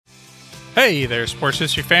Hey there, sports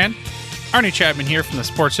history fan. Arnie Chapman here from the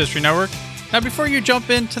Sports History Network. Now, before you jump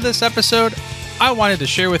into this episode, I wanted to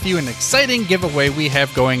share with you an exciting giveaway we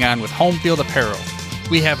have going on with Home Field Apparel.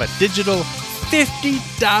 We have a digital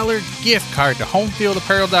 $50 gift card to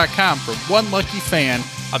homefieldapparel.com for one lucky fan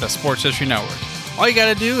of the Sports History Network. All you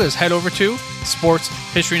got to do is head over to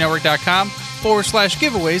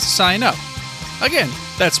sportshistorynetwork.com/giveaways to sign up. Again,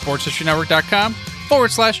 that's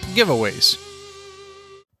sportshistorynetwork.com/giveaways.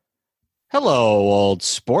 Hello, old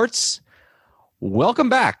sports. Welcome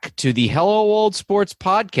back to the Hello Old Sports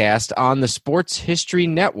podcast on the Sports History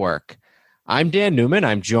Network. I'm Dan Newman.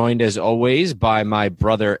 I'm joined, as always, by my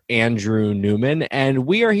brother Andrew Newman, and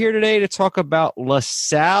we are here today to talk about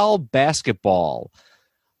LaSalle basketball,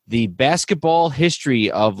 the basketball history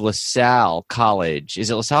of LaSalle College. Is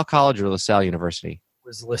it LaSalle College or LaSalle University? It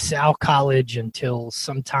was LaSalle College until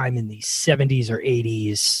sometime in the 70s or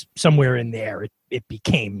 80s, somewhere in there. It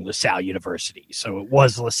became LaSalle University. So it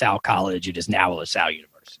was LaSalle College. It is now LaSalle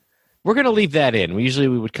University. We're going to leave that in. We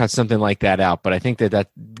would cut something like that out, but I think that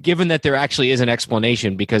given that there actually is an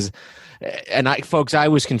explanation, because, folks, I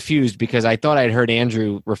was confused because I thought I'd heard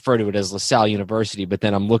Andrew refer to it as LaSalle University, but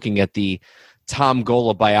then I'm looking at the Tom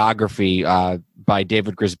Gola biography by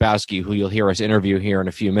David Grzybowski, who you'll hear us interview here in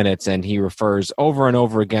a few minutes, and he refers over and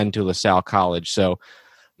over again to LaSalle College. So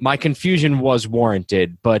my confusion was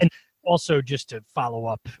warranted, but... And also, just to follow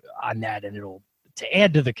up on that, and to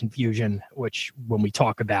add to the confusion, which when we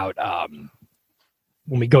talk about,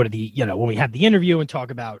 when we go to when we have the interview and talk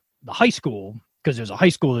about the high school, because there's a high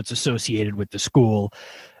school that's associated with the school,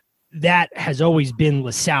 that has always been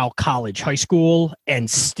LaSalle College High School and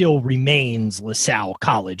still remains LaSalle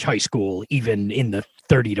College High School, even in the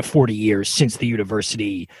 30 to 40 years since the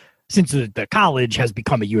university. Since the college has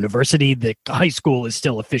become a university, the high school is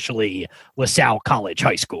still officially LaSalle College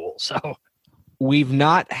High School. So we've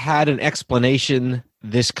not had an explanation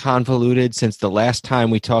this convoluted since the last time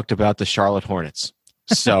we talked about the Charlotte Hornets.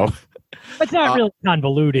 So it's not really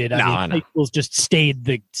convoluted. High schools just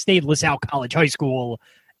stayed LaSalle College High School,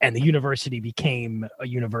 and the university became a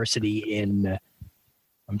university in.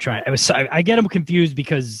 I get them confused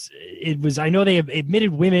because I know they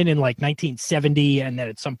admitted women in like 1970, and then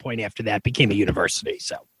at some point after that became a university.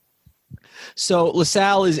 So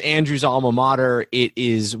LaSalle is Andrew's alma mater. It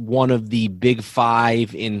is one of the big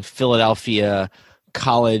five in Philadelphia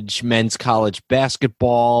men's college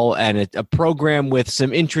basketball, and a program with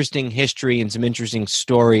some interesting history and some interesting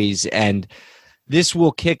stories. And this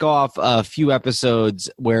will kick off a few episodes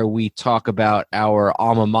where we talk about our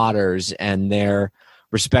alma maters and their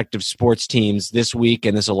respective sports teams this week,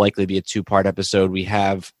 and this will likely be a two-part episode. We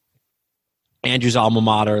have Andrew's alma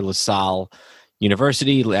mater, LaSalle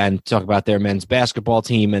University, and talk about their men's basketball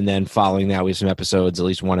team, and then following that, we have some episodes, at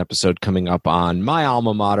least one episode coming up on my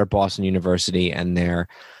alma mater, Boston University, and their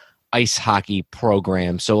ice hockey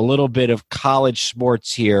program. So a little bit of college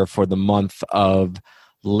sports here for the month of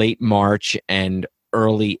late March and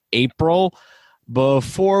early April.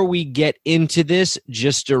 Before we get into this,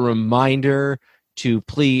 just a reminder to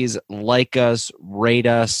please like us, rate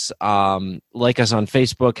us, like us on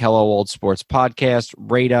Facebook, Hello Old Sports Podcast,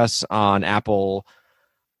 rate us on Apple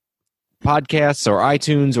Podcasts or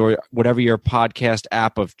iTunes or whatever your podcast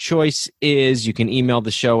app of choice is. You can email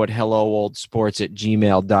the show at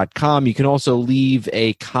hellooldsports@gmail.com. You can also leave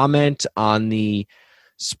a comment on the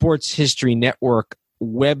Sports History Network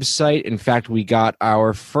website. In fact, we got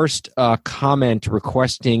our first comment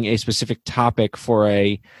requesting a specific topic for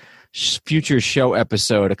a future show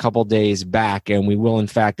episode a couple days back, and we will in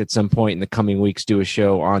fact at some point in the coming weeks do a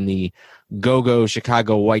show on the Go-Go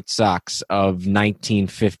Chicago White Sox of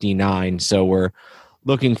 1959. So we're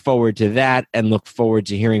looking forward to that, and look forward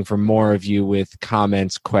to hearing from more of you with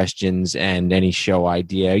comments, questions, and any show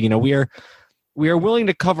idea. We are willing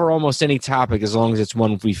to cover almost any topic as long as it's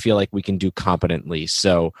one we feel like we can do competently.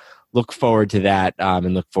 So look forward to that,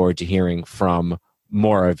 and look forward to hearing from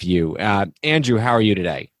more of you. Andrew, how are you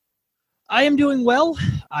today? I am doing well.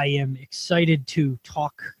 I am excited to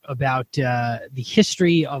talk about the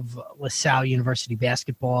history of LaSalle University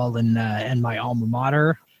basketball and my alma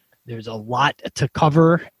mater. There's a lot to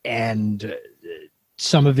cover, and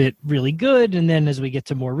some of it really good. And then as we get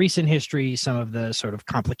to more recent history, some of the sort of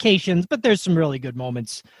complications, but there's some really good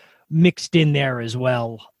moments mixed in there as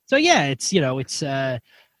well. So yeah, it's I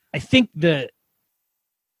think the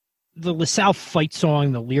LaSalle fight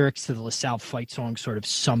song, the lyrics to the LaSalle fight song sort of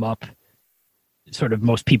sum up sort of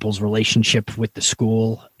most people's relationship with the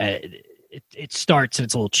school. It starts, and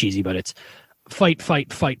it's a little cheesy, but it's fight,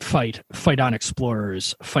 fight, fight, fight, fight on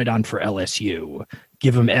Explorers, fight on for LSU,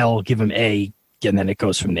 give them L, give them A, and then it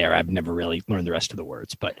goes from there. I've never really learned the rest of the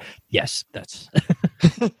words, but yes, that's.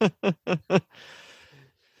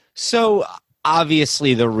 So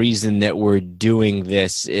obviously the reason that we're doing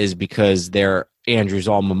this is because they're Andrew's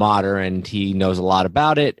alma mater and he knows a lot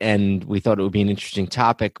about it, and we thought it would be an interesting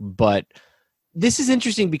topic. But this is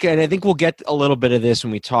interesting because I think we'll get a little bit of this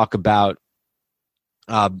when we talk about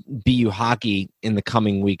BU hockey in the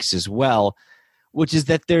coming weeks as well, which is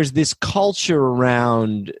that there's this culture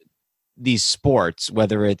around these sports,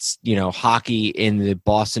 whether it's, hockey in the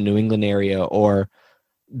Boston, New England area, or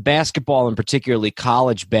basketball, and particularly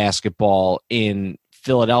college basketball in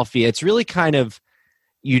Philadelphia. It's really kind of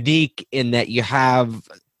unique in that you have,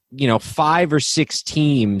 5 or 6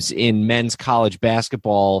 teams in men's college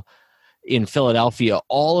basketball in Philadelphia,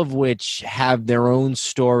 all of which have their own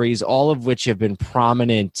stories, all of which have been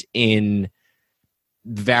prominent in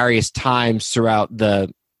various times throughout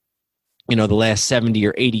the last 70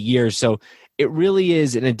 or 80 years. So it really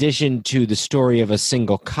is, in addition to the story of a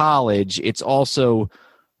single college, it's also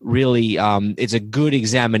really it's a good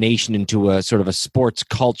examination into a sort of a sports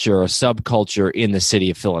culture, a subculture in the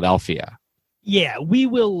city of Philadelphia. Yeah, we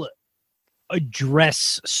will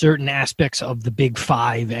address certain aspects of the Big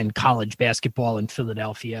Five and college basketball in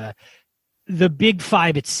Philadelphia. The Big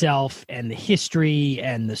Five itself and the history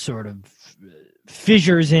and the sort of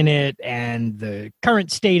fissures in it and the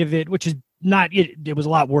current state of it, which is not, it was a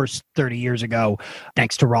lot worse 30 years ago,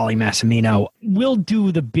 thanks to Raleigh Massimino. We'll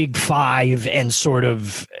do the Big Five and sort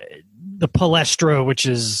of the Palestra, which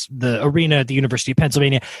is the arena at the University of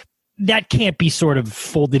Pennsylvania. That can't be sort of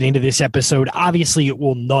folded into this episode. Obviously, it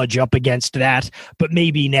will nudge up against that, but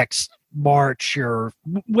maybe next March or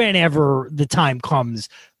whenever the time comes,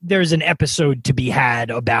 there's an episode to be had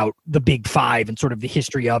about the Big Five and sort of the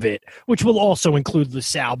history of it, which will also include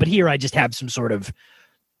LaSalle. But here I just have some sort of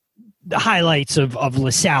the highlights of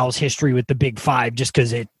LaSalle's history with the Big Five, just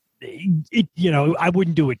because it I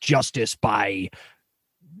wouldn't do it justice by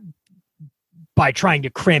trying to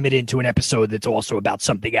cram it into an episode that's also about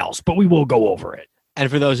something else, but we will go over it. And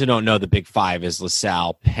for those who don't know, the Big Five is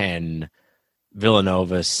LaSalle, Penn,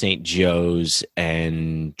 Villanova, St. Joe's,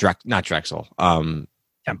 and not Drexel.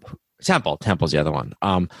 Temple. Temple's the other one.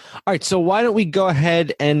 All right, so why don't we go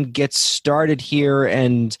ahead and get started here?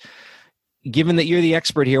 And given that you're the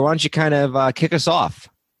expert here, why don't you kind of kick us off?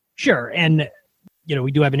 Sure. And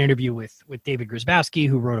we do have an interview with David Grzyzbowski,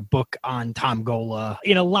 who wrote a book on Tom Gola.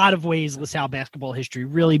 In a lot of ways, LaSalle basketball history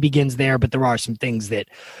really begins there, but there are some things that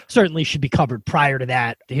certainly should be covered prior to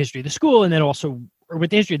that, the history of the school, and then also, or with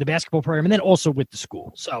the history of the basketball program, and then also with the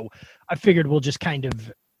school. So I figured we'll just kind of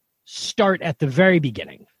start at the very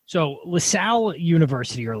beginning. So LaSalle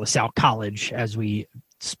University, or LaSalle College, as we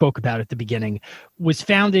spoke about at the beginning, was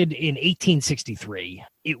founded in 1863.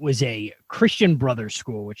 It was a Christian Brothers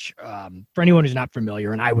school, which for anyone who's not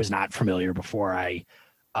familiar, and I was not familiar before I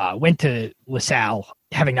went to LaSalle,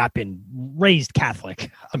 having not been raised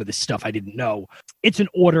Catholic, some of this stuff I didn't know. It's an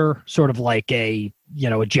order, sort of like a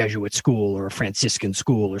Jesuit school or a Franciscan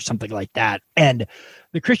school or something like that. And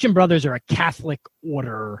the Christian Brothers are a Catholic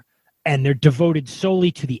order, and they're devoted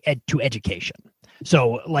solely to to education.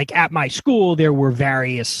 So, like at my school, there were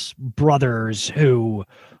various brothers who,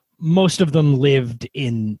 most of them lived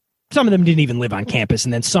in, some of them didn't even live on campus,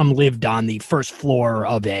 and then some lived on the first floor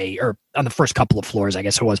of or on the first couple of floors, I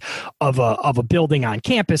guess it was, of a building on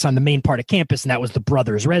campus, on the main part of campus, and that was the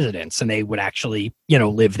brothers' residence, and they would actually,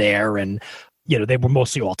 live there, and, they were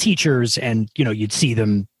mostly all teachers, and, you'd see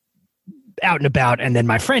them out and about. And then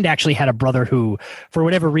my friend actually had a brother who, for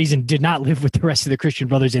whatever reason, did not live with the rest of the Christian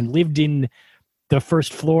Brothers and lived in the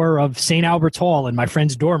first floor of St. Albert's Hall in my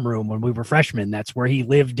friend's dorm room when we were freshmen. That's where he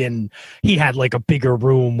lived in. He had like a bigger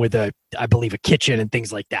room with I believe a kitchen and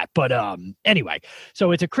things like that. But anyway,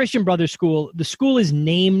 so it's a Christian Brothers school. The school is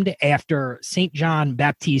named after St. John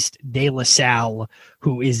Baptiste de La Salle,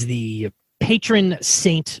 who is the patron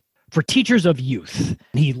saint for teachers of youth.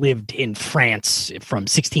 He lived in France from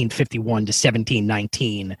 1651 to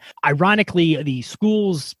 1719. Ironically, the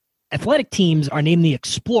school's athletic teams are named the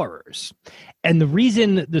Explorers. And the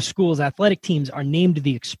reason the school's athletic teams are named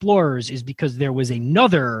the Explorers is because there was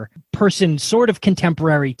another person sort of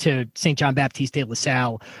contemporary to St. John Baptiste de La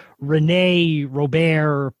Salle, René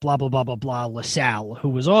Robert, blah, blah, blah, blah, blah, La Salle, who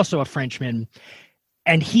was also a Frenchman.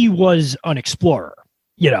 And he was an explorer,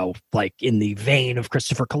 like in the vein of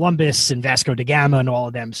Christopher Columbus and Vasco da Gama and all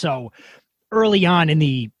of them. So early on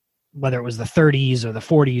in whether it was the 30s or the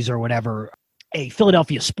 40s or whatever, a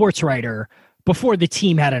Philadelphia sports writer, before the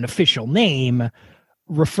team had an official name,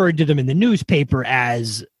 referred to them in the newspaper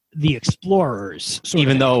as the Explorers.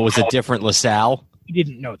 Even though it was a different LaSalle? He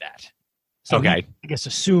didn't know that. So Okay. I guess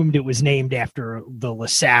assumed it was named after the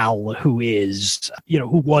LaSalle, who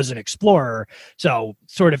was an explorer. So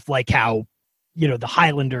sort of like how, the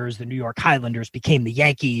Highlanders, the New York Highlanders became the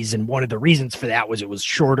Yankees. And one of the reasons for that was it was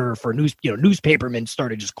shorter for newspapermen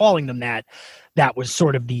started just calling them that. That was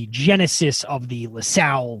sort of the genesis of the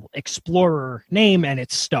LaSalle explorer name, and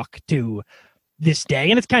it's stuck to this day.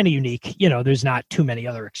 And it's kind of unique. There's not too many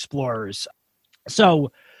other explorers.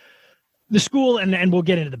 So the school, and we'll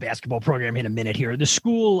get into the basketball program in a minute here. The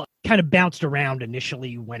school kind of bounced around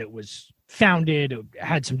initially when it was founded. It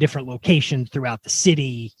had some different locations throughout the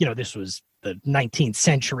city. This was the 19th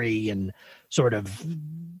century and sort of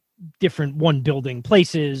different one building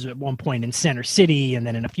places at one point in Center City and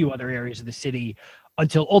then in a few other areas of the city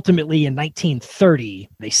until ultimately in 1930,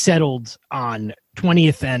 they settled on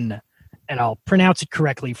 20th and I'll pronounce it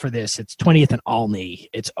correctly for this. It's 20th and Olney.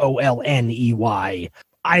 It's Olney.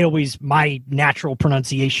 My natural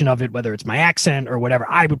pronunciation of it, whether it's my accent or whatever,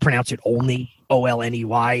 I would pronounce it Olney,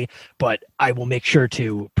 Olney, but I will make sure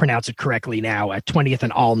to pronounce it correctly now at 20th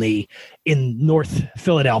and Olney in North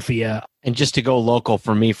Philadelphia. And just to go local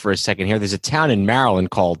for me for a second here, there's a town in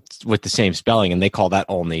Maryland called with the same spelling, and they call that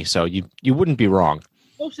Olney. So you wouldn't be wrong.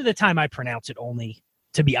 Most of the time I pronounce it Olney.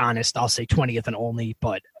 To be honest, I'll say 20th and Olney,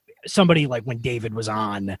 but somebody like when David was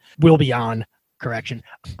on, will be on, correction,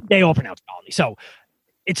 they all pronounce it Olney. So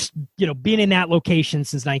it's, been in that location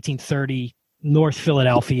since 1930, North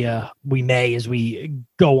Philadelphia. We may, as we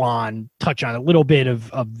go on, touch on a little bit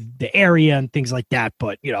of the area and things like that.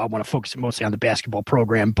 But, I want to focus mostly on the basketball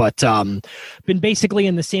program. But been basically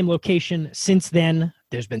in the same location since then.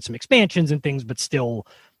 There's been some expansions and things, but still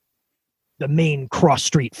the main cross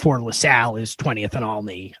street for LaSalle is 20th and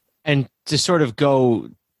Olney. And to sort of go,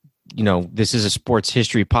 this is a sports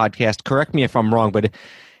history podcast. Correct me if I'm wrong, but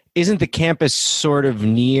isn't the campus sort of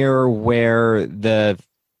near where the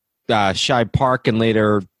Shibe Park and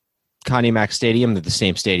later Connie Mack Stadium, they're the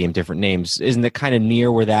same stadium, different names. Isn't it kind of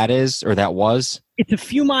near where that is, or that was? It's a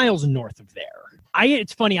few miles north of there.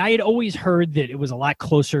 It's funny. I had always heard that it was a lot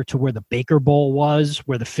closer to where the Baker Bowl was,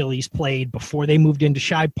 where the Phillies played before they moved into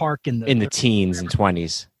Shibe Park in the teens and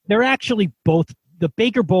 20s. They're actually both. The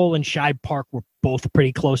Baker Bowl and Shibe Park were both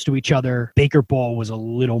pretty close to each other. Baker Bowl was a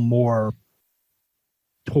little more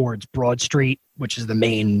towards Broad Street, which is the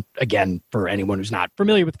main, again, for anyone who's not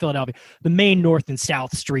familiar with Philadelphia, the main North and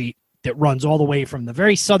South Street that runs all the way from the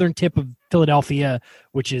very southern tip of Philadelphia,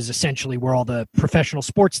 which is essentially where all the professional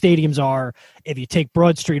sports stadiums are. If you take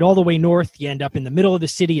Broad Street all the way north, you end up in the middle of the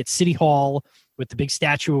city at City Hall with the big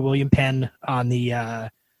statue of William Penn on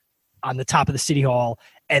the top of the City Hall.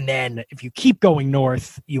 And then if you keep going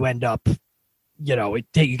north, you end up, you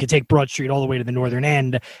can take Broad Street all the way to the northern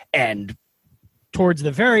end and towards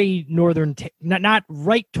the very northern, not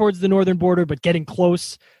right towards the northern border, but getting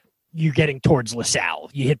close, you're getting towards LaSalle.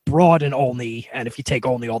 You hit Broad and Olney, and if you take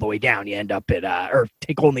Olney all the way down, you end up at, or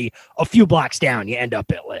take Olney a few blocks down, you end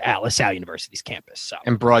up at LaSalle University's campus. So.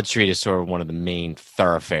 And Broad Street is sort of one of the main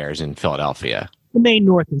thoroughfares in Philadelphia. The main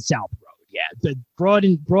north and south road, yeah. The Broad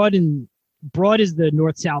is the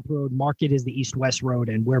north-south road, Market is the east-west road,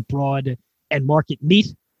 and where Broad and Market meet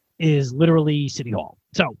is literally City Hall.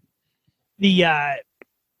 So,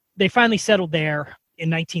 they finally settled there in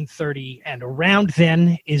 1930, and around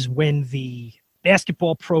then is when the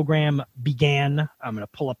basketball program began. I'm going to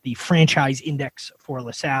pull up the franchise index for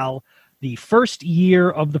LaSalle. The first year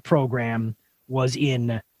of the program was in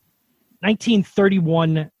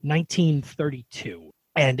 1931, 1932.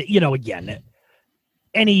 And, again,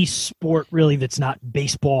 any sport really that's not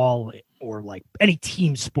baseball or like any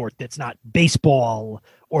team sport that's not baseball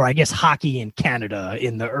or I guess hockey in Canada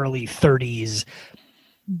in the early 30s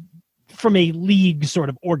from a league sort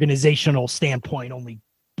of organizational standpoint only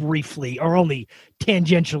briefly or only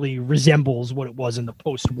tangentially resembles what it was in the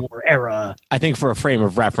post-war era. I think for a frame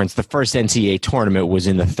of reference, the first NCAA tournament was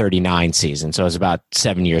in the 39 season, so it was about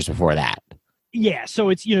 7 years before that. Yeah, so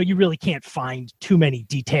it's, you really can't find too many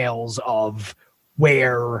details of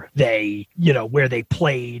where they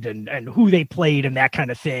played and who they played and that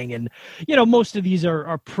kind of thing. And, most of these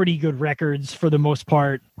are pretty good records for the most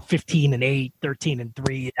part, 15-8,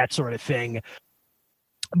 13-3, that sort of thing.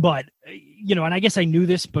 But, and I guess I knew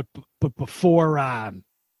this, but before I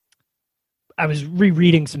was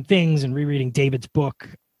rereading some things and rereading David's book,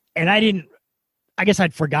 and I guess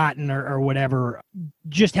I'd forgotten or whatever,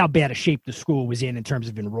 just how bad a shape the school was in terms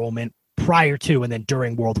of enrollment prior to and then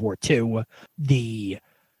during World War II. The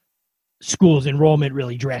school's enrollment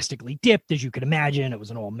really drastically dipped, as you can imagine. It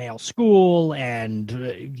was an all-male school, and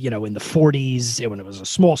in the 40s, when it was a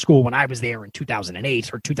small school when I was there in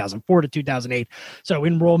 2008 or 2004 to 2008. So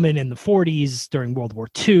enrollment in the 40s during World War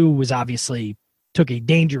II was obviously took a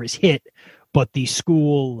dangerous hit, but the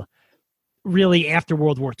school really after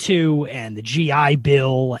World War II and the GI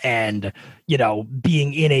Bill and,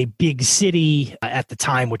 being in a big city at the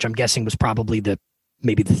time, which I'm guessing was probably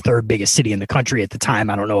maybe the third biggest city in the country at the time.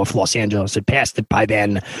 I don't know if Los Angeles had passed it by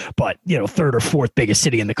then, but, third or fourth biggest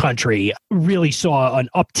city in the country, really saw an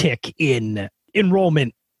uptick in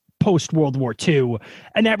enrollment post-World War II.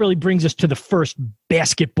 And that really brings us to the first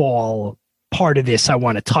basketball part of this I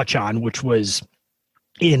want to touch on, which was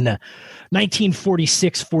in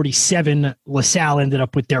 1946-47, LaSalle ended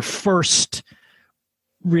up with their first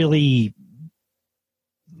really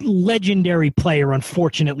legendary player.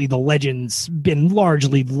 Unfortunately, the legend's been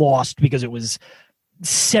largely lost because it was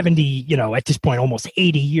 70, at this point, almost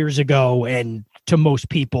 80 years ago. And to most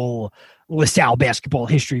people, LaSalle basketball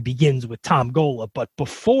history begins with Tom Gola. But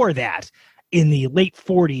before that, in the late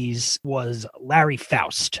 40s, was Larry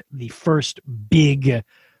Faust, the first big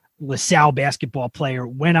LaSalle basketball player.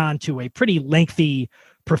 Went on to a pretty lengthy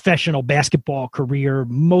professional basketball career,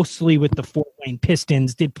 mostly with the Fort Wayne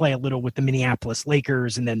Pistons, did play a little with the Minneapolis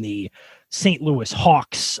Lakers and then the St. Louis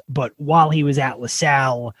Hawks. But while he was at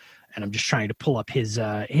LaSalle, and I'm just trying to pull up his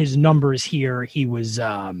numbers here, he was,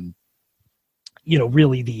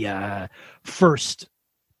 really the first.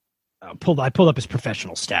 I pulled up his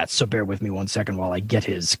professional stats, so bear with me one second while I get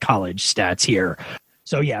his college stats here.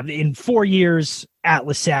 So yeah, in 4 years at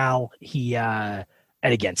LaSalle, he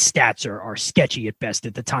and again, stats are sketchy at best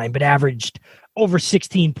at the time, but averaged over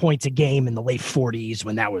 16 points a game in the late 40s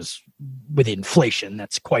when that was with inflation.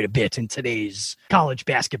 That's quite a bit in today's college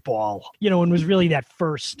basketball, and was really that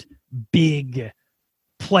first big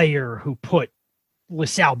player who put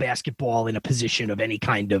LaSalle basketball in a position of any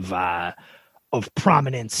kind of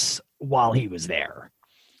prominence while he was there.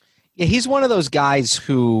 Yeah, he's one of those guys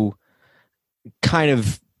who kind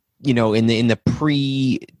of, in the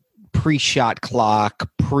pre-shot clock,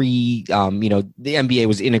 the NBA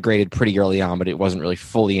was integrated pretty early on, but it wasn't really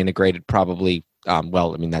fully integrated probably.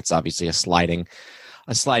 That's obviously a sliding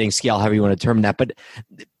scale, however you want to determine that. But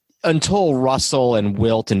until Russell and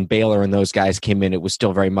Wilt and Baylor and those guys came in, it was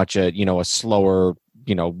still very much a slower,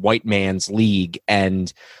 white man's league.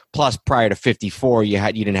 And plus prior to 54, you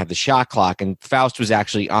didn't have the shot clock. And Faust was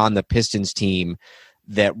actually on the Pistons team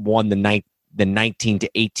that won the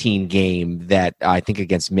 19-18 game that I think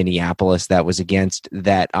against Minneapolis that was against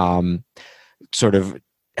that sort of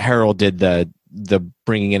heralded the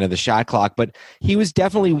bringing in of the shot clock. But he was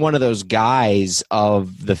definitely one of those guys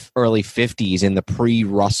of the early 50s in the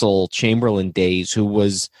pre-Russell Chamberlain days who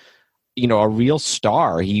was, a real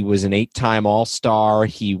star. He was an 8-time All-Star.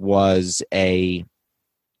 He was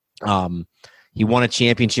he won a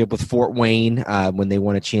championship with Fort Wayne when they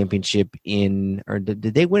won a championship or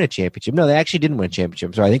did they win a championship? No, they actually didn't win a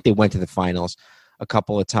championship. So I think they went to the finals a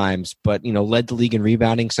couple of times, but, led the league in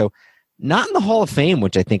rebounding. So not in the Hall of Fame,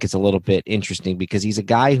 which I think is a little bit interesting because he's a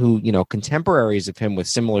guy who, contemporaries of him with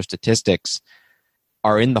similar statistics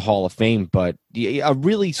are in the Hall of Fame, but a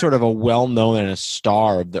really sort of a well-known and a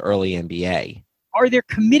star of the early NBA. Are there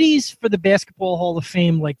committees for the Basketball Hall of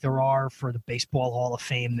Fame like there are for the Baseball Hall of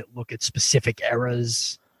Fame that look at specific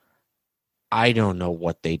eras? I don't know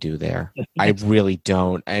what they do there. I really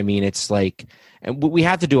don't. I mean, it's like, and we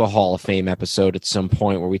have to do a Hall of Fame episode at some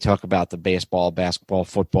point where we talk about the baseball, basketball,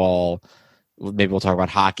 football. Maybe we'll talk about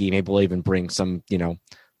hockey. Maybe we'll even bring some, maybe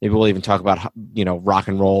we'll even talk about, rock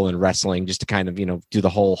and roll and wrestling just to kind of, do the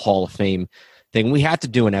whole Hall of Fame thing. We have to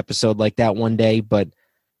do an episode like that one day, but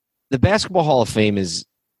the Basketball Hall of Fame it's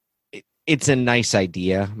a nice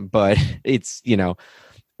idea, but it's,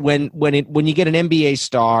 when you get an NBA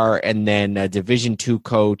star and then a Division II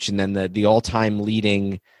coach and then the all-time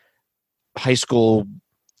leading high school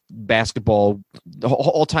basketball, the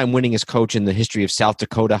all-time winningest coach in the history of South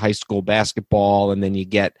Dakota high school basketball, and then you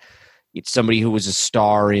get somebody who was a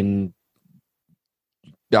star in,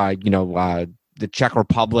 the Czech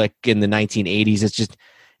Republic in the 1980s. It's just,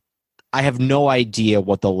 I have no idea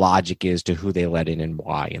what the logic is to who they let in and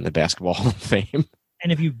why in the Basketball Hall of Fame.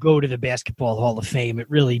 And if you go to the Basketball Hall of Fame, it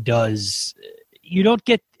really does. You don't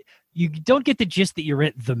get the gist that you're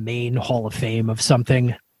at the main Hall of Fame of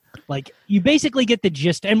something. Like, you basically get the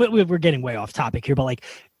gist, and we're getting way off topic here, but like,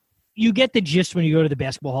 you get the gist when you go to the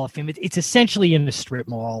Basketball Hall of Fame. It's essentially in a strip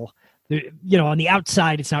mall. On the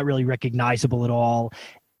outside, it's not really recognizable at all.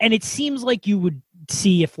 And it seems like you would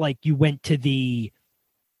see if like you went to the,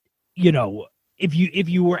 if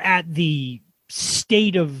you were at the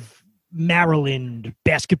State of Maryland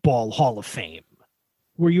Basketball Hall of Fame,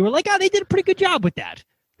 where you were like, oh, they did a pretty good job with that,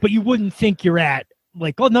 but you wouldn't think you're at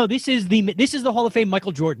like, oh no, this is the Hall of Fame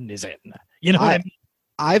Michael Jordan is in. You know what I mean?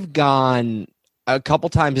 I've gone a couple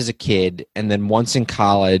times as a kid, and then once in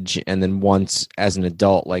college, and then once as an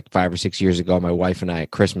adult, like 5 or 6 years ago. My wife and I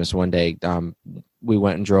at Christmas one day, we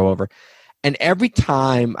went and drove over, and every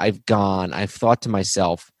time I've gone, I've thought to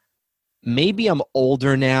myself, maybe I'm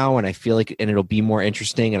older now, and I feel like, and it'll be more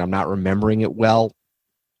interesting, and I'm not remembering it well.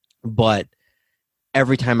 But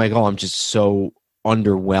every time I go, I'm just so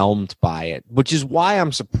underwhelmed by it, which is why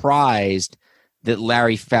I'm surprised that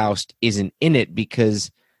Larry Faust isn't in it,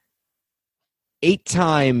 because 8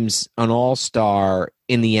 times an All-Star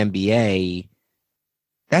in the NBA,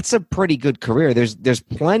 that's a pretty good career. There's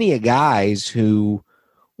plenty of guys who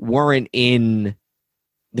weren't in,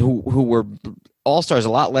 who were All-Stars a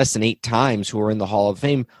lot less than 8 times, who are in the Hall of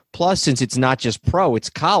Fame. Plus, since it's not just pro, it's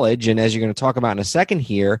college, and as you're going to talk about in a second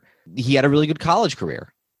here, he had a really good college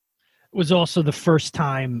career. It was also the first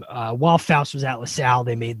time, while Faust was at LaSalle,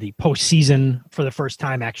 they made the postseason for the first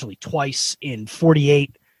time, actually twice in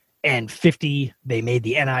 48 and 50. They made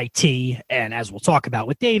the NIT, and as we'll talk about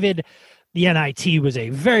with David, the NIT was a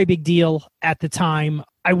very big deal at the time.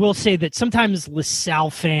 I will say that sometimes LaSalle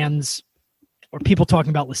fans or people talking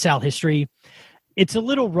about LaSalle history, it's a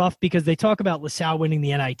little rough because they talk about LaSalle winning the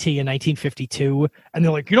NIT in 1952, and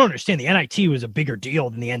they're like, you don't understand, the NIT was a bigger deal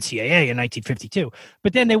than the NCAA in 1952.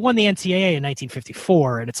 But then they won the NCAA in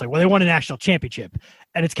 1954, and it's like, well, they won a national championship.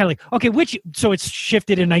 And it's kind of like, okay, so it's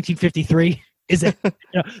shifted in 1953? Is it?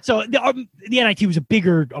 So the NIT was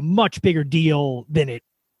a much bigger deal than it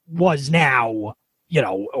was now,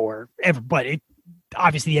 or ever, but it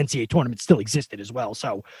obviously the NCAA tournament still existed as well.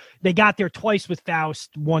 So they got there twice with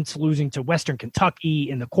Faust, once losing to Western Kentucky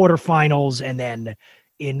in the quarterfinals. And then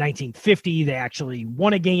in 1950, they actually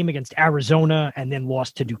won a game against Arizona and then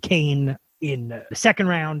lost to Duquesne in the second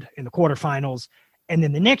round in the quarterfinals. And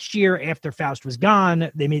then the next year after Faust was gone,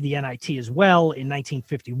 they made the NIT as well in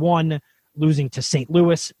 1951, losing to St.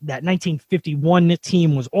 Louis. That 1951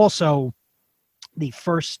 team was also the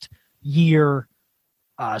first year.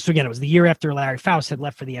 So again, it was the year after Larry Faust had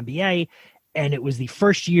left for the NBA, and it was the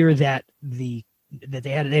first year that they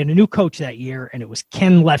had a new coach that year, and it was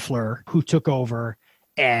Ken Leffler who took over,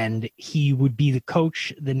 and he would be the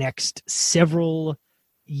coach the next several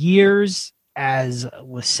years as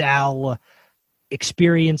LaSalle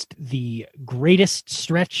experienced the greatest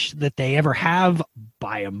stretch that they ever have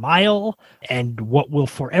by a mile, and what will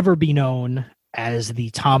forever be known as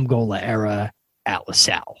the Tom Gola era at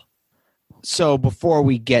LaSalle. So before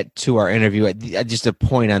we get to our interview, just a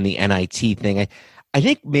point on the NIT thing. I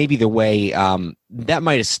think maybe the way that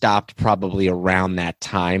might have stopped probably around that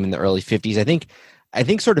time in the early 50s. I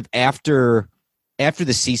think sort of after the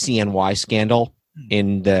CCNY scandal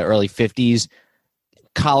in the early 50s,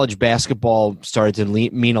 college basketball started to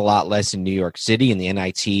mean a lot less in New York City, and the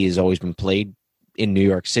NIT has always been played in New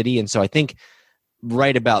York City. And so I think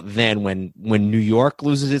right about then, when New York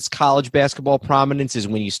loses its college basketball prominence, is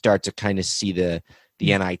when you start to kind of see the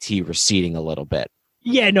NIT receding a little bit.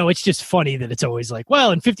 Yeah, no, it's just funny that it's always like,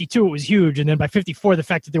 well, in 52 it was huge, and then by 54 the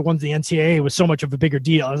fact that they won the NCAA was so much of a bigger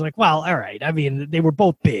deal. I was like, well, all right. I mean, they were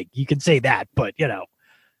both big. You can say that, but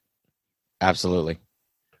Absolutely.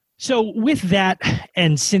 So with that,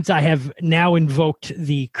 and since I have now invoked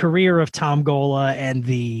the career of Tom Gola and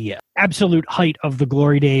the absolute height of the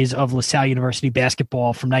glory days of LaSalle University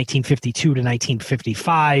basketball from 1952 to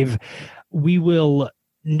 1955, we will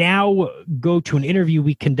now go to an interview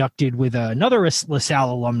we conducted with another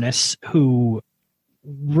LaSalle alumnus who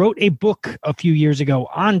wrote a book a few years ago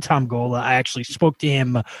on Tom Gola. I actually spoke to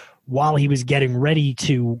him while he was getting ready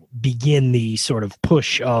to begin the sort of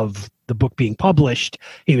push of the book being published.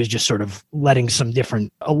 He was just sort of letting some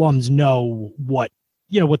different alums know what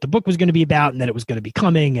the book was going to be about and that it was going to be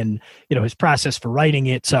coming, and his process for writing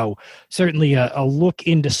it. So certainly a look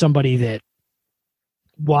into somebody that,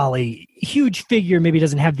 while a huge figure, maybe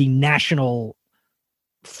doesn't have the national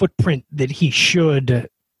footprint that he should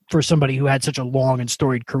for somebody who had such a long and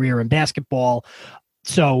storied career in basketball.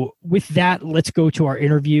 So with that, let's go to our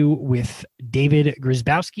interview with David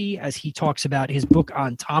Grzybowski as he talks about his book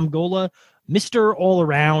on Tom Gola, Mr. All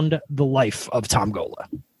Around: The Life of Tom Gola.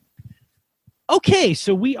 Okay,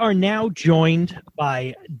 so we are now joined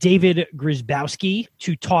by David Grzybowski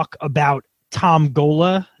to talk about Tom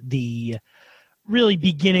Gola. The really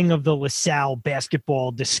beginning of the LaSalle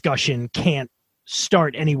basketball discussion can't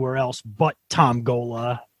start anywhere else but Tom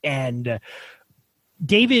Gola. And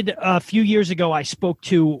David, a few years ago, I spoke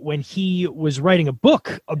to when he was writing a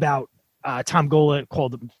book about Tom Gola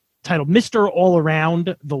called titled Mr. All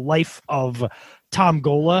Around, The Life of Tom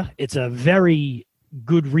Gola. It's a very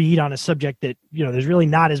good read on a subject that, there's really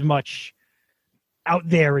not as much out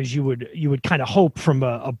there as you would kind of hope from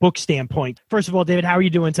a book standpoint. First of all, David, how are you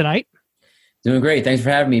doing tonight? Doing great. Thanks for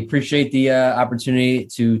having me. Appreciate the opportunity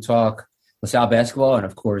to talk LaSalle basketball and,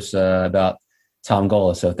 of course, about Tom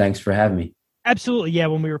Gola. So thanks for having me. Absolutely. Yeah.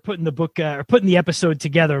 When we were putting the book or putting the episode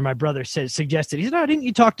together, my brother suggested, he said, "Oh, didn't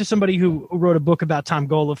you talk to somebody who wrote a book about Tom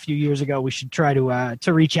Gola a few years ago? We should try to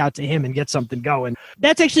reach out to him and get something going."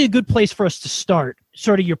 That's actually a good place for us to start.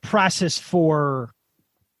 Sort of your process for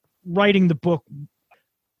writing the book.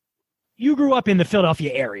 You grew up in the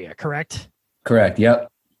Philadelphia area, correct? Correct. Yep.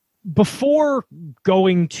 Before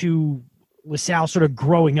going to LaSalle, sort of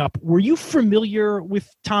growing up, were you familiar with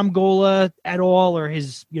Tom Gola at all, or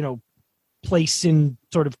his, place in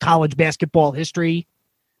sort of college basketball history?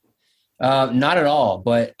 Not at all.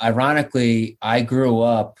 But ironically, I grew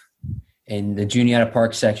up in the Juniata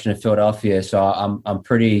Park section of Philadelphia, so I'm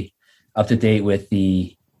pretty up to date with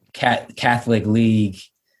the Catholic League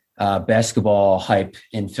basketball hype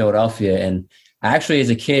in Philadelphia. And I actually, as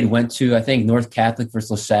a kid, went to, I think, North Catholic versus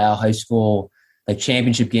LaSalle high school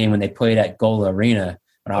championship game when they played at Gola Arena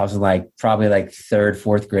when I was in probably third,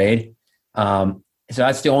 fourth grade. So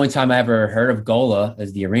that's the only time I ever heard of Gola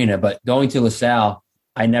as the arena. But going to LaSalle,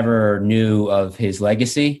 I never knew of his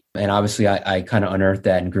legacy. And obviously I kind of unearthed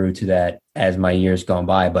that and grew to that as my years gone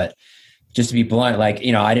by. But just to be blunt, I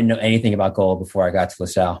didn't know anything about Gola before I got to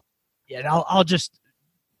LaSalle. Yeah, and I'll just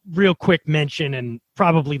real quick mention, and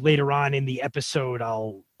probably later on in the episode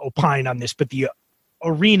I'll opine on this, but the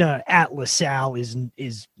arena at LaSalle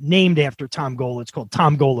is named after Tom Gola. It's called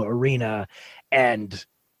Tom Gola Arena. And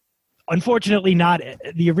unfortunately,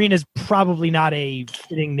 the arena is probably not a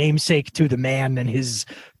fitting namesake to the man and his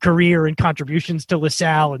career and contributions to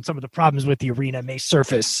LaSalle, and some of the problems with the arena may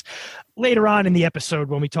surface later on in the episode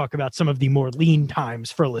when we talk about some of the more lean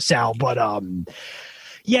times for LaSalle. But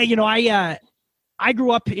I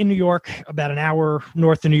grew up in New York, about an hour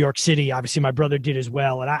north of New York City. Obviously, my brother did as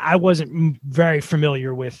well, and I wasn't very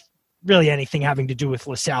familiar with really anything having to do with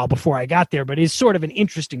LaSalle before I got there. But it's sort of an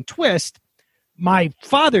interesting twist. My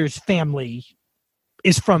father's family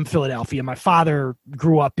is from Philadelphia. My father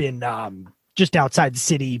grew up in just outside the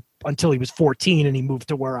city until he was 14, and he moved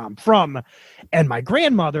to where I'm from. And my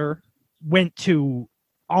grandmother went to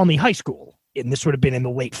Olney High School, and this would have been in the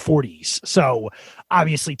late 40s. So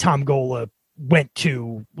obviously Tom Gola went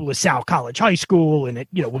to LaSalle College High School, and it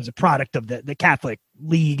was a product of the Catholic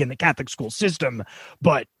League and the Catholic school system.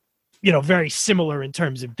 But very similar in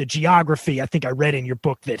terms of the geography. I think I read in your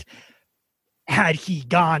book that had he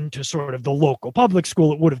gone to sort of the local public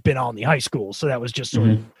school, it would have been Olney High School. So that was just sort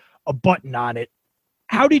of a button on it.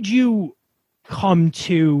 How did you come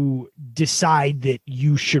to decide that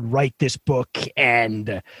you should write this book,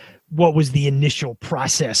 and what was the initial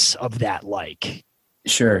process of that like?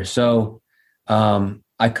 Sure. So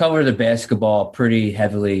I covered the basketball pretty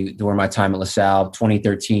heavily during my time at LaSalle,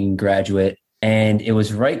 2013 graduate. And it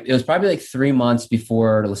was probably 3 months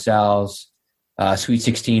before LaSalle's Sweet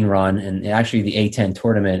 16 run, and actually the A10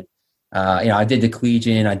 tournament. I did the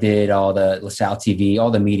Collegian, I did all the LaSalle TV,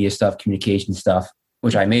 all the media stuff, communication stuff,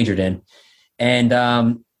 which I majored in. And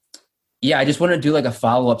I just wanted to do a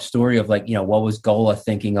follow-up story of what was Gola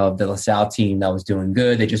thinking of the LaSalle team that was doing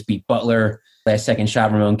good. They just beat Butler, last second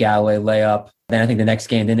shot, Ramon Galloway layup. Then I think the next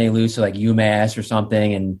game, then they lose to UMass or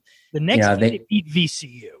something. And the next game they beat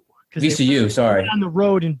VCU. VCU, sorry. On the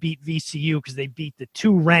road and beat VCU because they beat the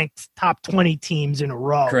 2 ranked top 20 teams in a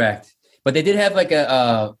row. Correct. But they did have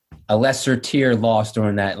a lesser tier loss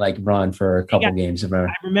during that run for a couple games. I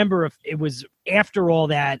remember if it was after all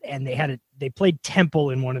that, and they played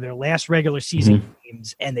Temple in one of their last regular season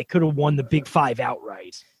games, and they could have won the Big Five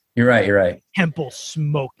outright. You're right. Temple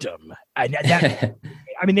smoked them.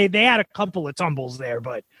 They had a couple of tumbles there,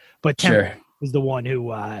 but Temple was the one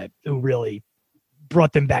who really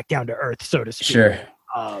brought them back down to earth, so to speak. Sure.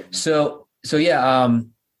 I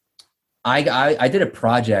did a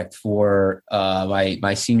project for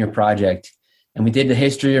my senior project, and we did the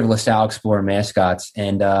history of LaSalle Explorer mascots.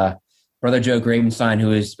 And Brother Joe Gravenstein,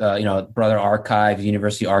 who is Brother Archive,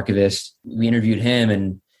 University archivist, we interviewed him.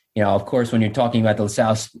 And of course, when you're talking about the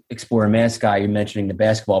LaSalle Explorer mascot, you're mentioning the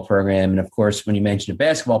basketball program, and of course, when you mention the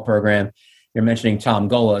basketball program, you're mentioning Tom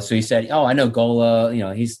Gola. So he said, "Oh, I know Gola.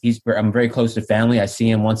 I'm very close to family. I see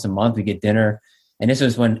him once a month. We get dinner." And this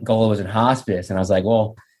was when Gola was in hospice. And I was like,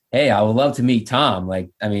 "Well, hey, I would love to meet Tom.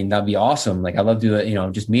 That'd be awesome. I'd love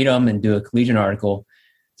to, just meet him and do a Collegian article."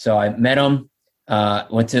 So I met him,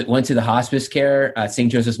 went to the hospice care at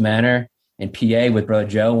St. Joseph's Manor in PA with Brother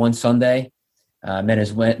Joe one Sunday. Met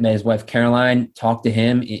his wife Caroline. Talked to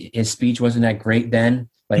him. His speech wasn't that great then,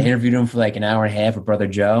 but I interviewed him for like an hour and a half with Brother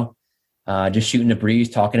Joe, just shooting the breeze,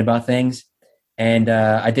 talking about things. And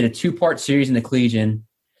I did a 2-part series in the Collegian.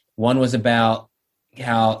 One was about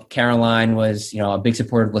how Caroline was, a big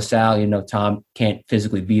supporter of LaSalle. Tom can't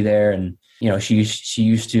physically be there, and she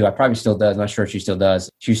used to. I probably still does. I'm not sure if she still does.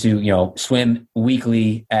 She used to, swim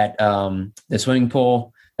weekly at the swimming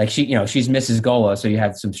pool. Like she's Mrs. Gola, so you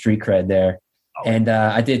have some street cred there. Oh. And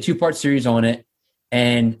I did a 2-part series on it,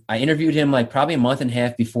 and I interviewed him like probably a month and a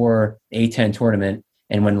half before the A10 tournament,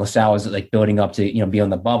 and when LaSalle was like building up to be on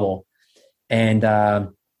the bubble. And I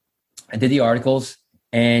did the articles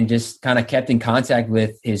and just kind of kept in contact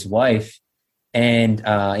with his wife. And,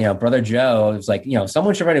 Brother Joe was like,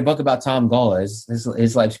 someone should write a book about Tom Gola.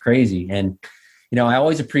 His life's crazy. And, I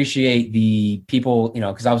always appreciate the people,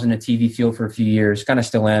 because I was in the TV field for a few years, kind of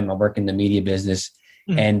still am. I work in the media business.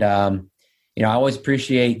 Mm-hmm. And, I always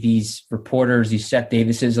appreciate these reporters, these Seth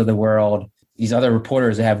Davises of the world, these other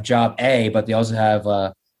reporters that have job A, but they also have,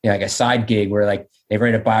 like a side gig where like they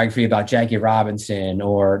write a biography about Jackie Robinson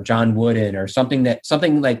or John Wooden or something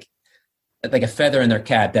like a feather in their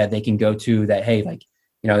cap that they can go to that, hey, like,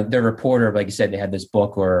 they're a reporter, but like you said, they had this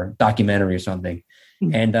book or documentary or something.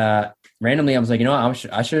 Mm-hmm. And randomly I was like, I want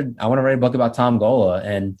to write a book about Tom Gola.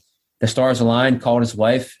 And the stars aligned, called his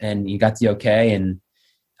wife, and he got the okay. And,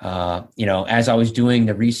 as I was doing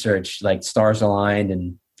the research, like stars aligned,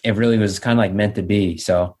 and it really was kind of like meant to be.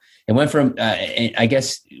 So it went from, I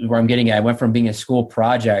guess where I'm getting at, it went from being a school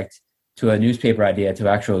project to a newspaper idea to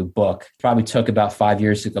actual book. Probably took about 5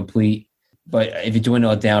 years to complete. But if you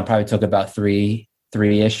dwindle it down, probably took about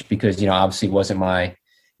three-ish, because, obviously it wasn't my,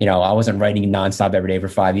 I wasn't writing nonstop every day for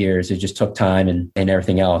 5 years. It just took time and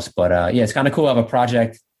everything else. But it's kind of cool to have a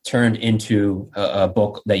project turned into a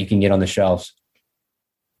book that you can get on the shelves.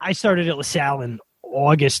 I started at LaSalle in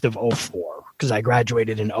August of 2004 because I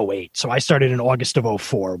graduated in 2008. So I started in August of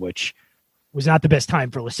 2004, which was not the best time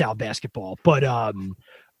for LaSalle basketball. But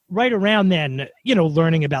right around then,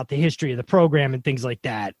 learning about the history of the program and things like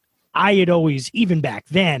that, I had always, even back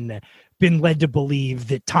then, been led to believe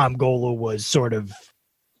that Tom Gola was sort of,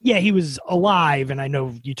 he was alive. And I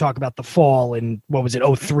know you talk about the fall in,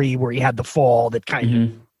 2003, where he had the fall that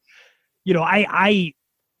kind of,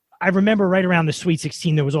 I remember right around the Sweet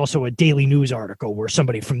 16, there was also a Daily News article where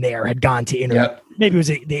somebody from there had gone to interview. Yep. Maybe it was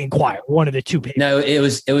the Inquirer, one of the two papers. No, it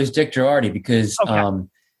was Dick Girardi, because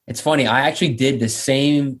it's funny. I actually did the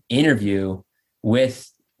same interview with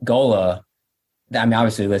Gola. I mean,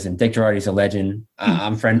 obviously, listen, Dick Girardi's a legend.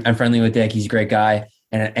 I'm friendly with Dick. He's a great guy.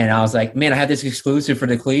 And I was like, man, I had this exclusive for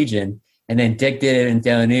the Collegian. And then Dick did it in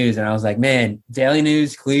Daily News. And I was like, man, Daily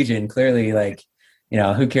News, Collegian, clearly, like,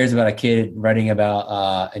 who cares about a kid writing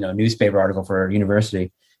about, a newspaper article for a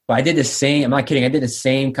university? But I did the same. I'm not kidding. I did the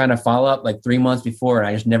same kind of follow-up like 3 months before, and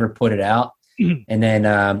I just never put it out. Mm-hmm. And then,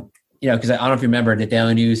 because I don't know if you remember, the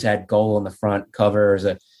Daily News had Gola on the front cover.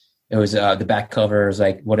 It was the back cover was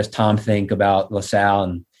like, what does Tom think about LaSalle?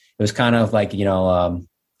 And it was kind of like,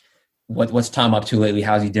 what's Tom up to lately?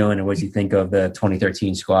 How's he doing? And what does he think of the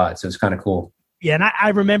 2013 squad? So it's kind of cool. Yeah, and I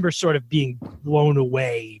remember sort of being blown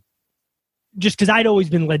away, just because I'd always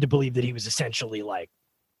been led to believe that he was essentially like,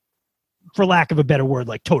 for lack of a better word,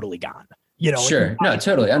 like totally gone. Sure. No,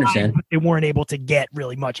 totally. I understand. They weren't able to get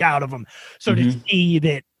really much out of him. So to see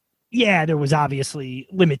that, there was obviously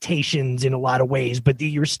limitations in a lot of ways, but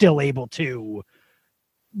you're still able to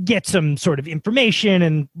get some sort of information,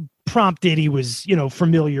 and prompted. He was,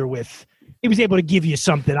 familiar with, he was able to give you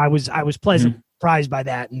something. I was pleasantly surprised by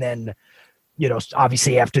that. And then,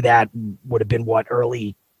 obviously after that would have been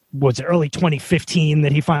early 2015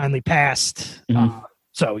 that he finally passed.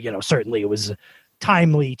 So, certainly it was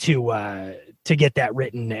timely to get that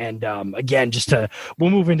written. And again, we'll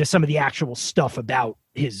move into some of the actual stuff about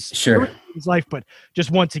his life, but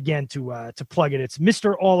just once again to plug it, it's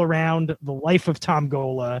Mr. All Around, The Life of Tom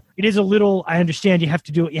Gola. It is a little, I understand you have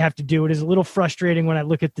to do what you have to do. It is a little frustrating when I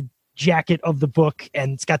look at the jacket of the book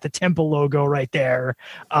and it's got the Temple logo right there.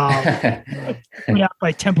 Put out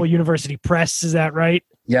by Temple University Press. Is that right?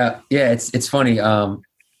 Yeah. It's funny. I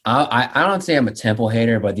don't say I'm a Temple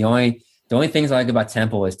hater, but the only things I like about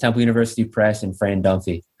Temple is Temple University Press and Fran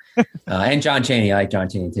Dunphy. And John Chaney. I like John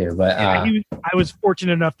Chaney too. But I was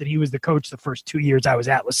fortunate enough that he was the coach the first 2 years I was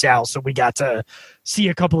at LaSalle, so we got to see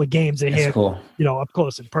a couple of games of him, cool. Up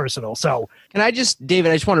close and personal. So, and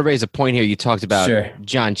David, I just want to raise a point here. You talked about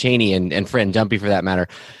John Chaney and Fran Dunphy, for that matter.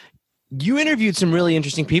 You interviewed some really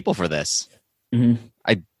interesting people for this. Mm-hmm.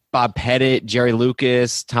 Bob Pettit, Jerry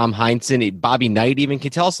Lucas, Tom Heinsohn, Bobby Knight even. Can you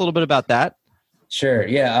tell us a little bit about that? Sure.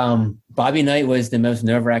 Yeah. Bobby Knight was the most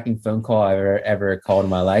nerve-wracking phone call I ever called in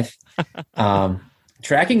my life.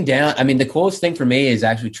 Tracking down, I mean, the coolest thing for me is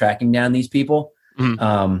actually tracking down these people.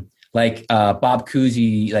 Mhm. Bob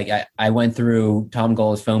Cousy, like I went through Tom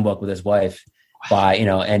Gola's phone book with his wife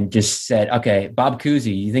and just said, okay, Bob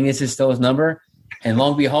Cousy, you think this is still his number? And lo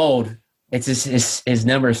and behold, it's his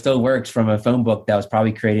number still works from a phone book that was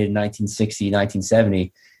probably created in 1960,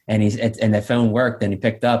 1970. And the phone worked, and he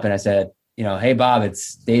picked up, and I said, hey, Bob,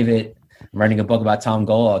 it's David. I'm writing a book about Tom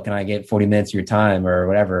Gola. Can I get 40 minutes of your time or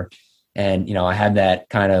whatever? And, I had that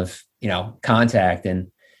kind of, contact.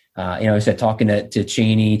 And, I said, talking to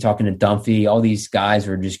Cheney, talking to Dunphy, all these guys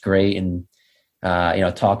were just great. And,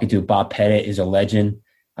 talking to Bob Pettit is a legend.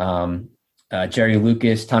 Jerry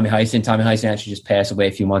Lucas, Tommy Heisen. Tommy Heisen actually just passed away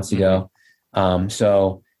a few months ago.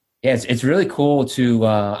 So, yeah, it's really cool to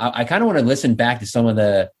I kind of want to listen back to some of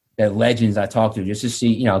the legends I talked to just to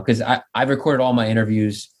see, because I've recorded all my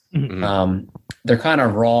interviews. Mhm. They're kind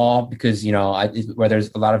of raw because, where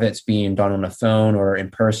there's a lot of it's being done on the phone or in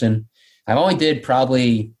person. I've only did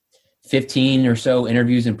probably 15 or so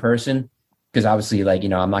interviews in person because obviously,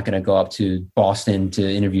 I'm not going to go up to Boston to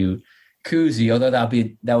interview Cousy, although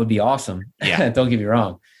that would be awesome. Yeah. Don't get me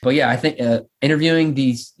wrong. But yeah, I think interviewing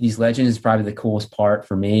these legends is probably the coolest part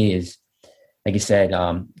for me is, like you said,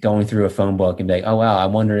 going through a phone book and be like, oh, wow, I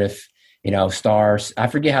wonder if, stars, I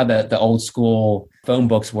forget how the old school phone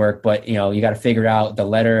books work, but, you got to figure out the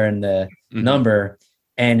letter and the number,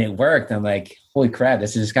 and it worked. I'm like, holy crap,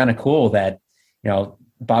 this is kind of cool that,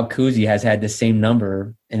 Bob Cousy has had the same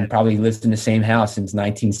number and probably lives in the same house since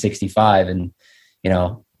 1965. And,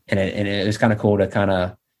 and it was kind of cool to kind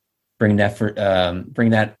of bring that to,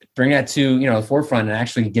 the forefront and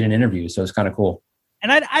actually get an interview. So it's kind of cool.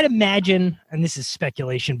 And I'd imagine, and this is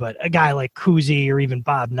speculation, but a guy like Cousy or even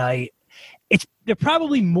Bob Knight, they're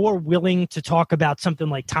probably more willing to talk about something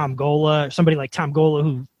like Tom Gola, somebody like Tom Gola,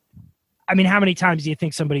 who, I mean, how many times do you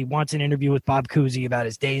think somebody wants an interview with Bob Cousy about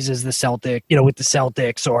his days as the Celtic, with the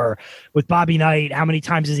Celtics, or with Bobby Knight? How many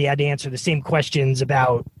times has he had to answer the same questions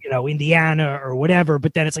about, Indiana or whatever?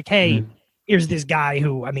 But then it's like, hey, here's this guy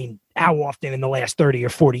who, I mean, how often in the last 30 or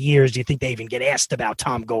 40 years do you think they even get asked about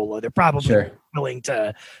Tom Gola? They're probably willing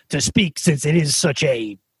to speak since it is such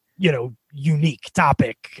a, unique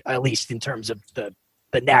topic, at least in terms of the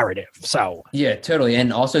narrative. So yeah, totally.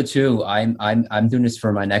 And also too, I'm doing this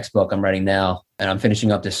for my next book I'm writing now, and I'm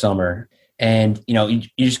finishing up this summer. And, you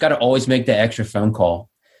just got to always make that extra phone call.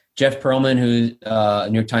 Jeff Pearlman, who's a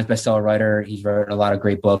New York Times bestseller writer, he's written a lot of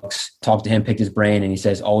great books, talked to him, picked his brain, and he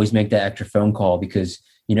says, always make that extra phone call because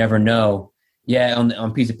you never know. Yeah, on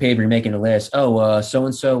a piece of paper, you're making a list. Oh,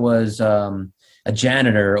 so-and-so was a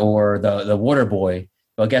janitor or the water boy.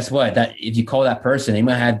 But guess what? That if you call that person, they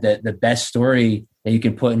might have the best story that you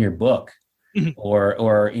can put in your book.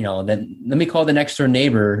 Or then let me call the next door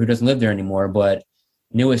neighbor who doesn't live there anymore, but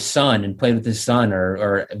knew his son and played with his son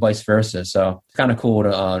or vice versa. So it's kind of cool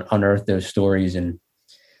to unearth those stories. And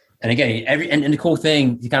again, and the cool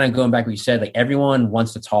thing, kind of going back to what you said, like everyone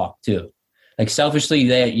wants to talk too. Like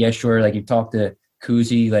selfishly, sure. Like you talk to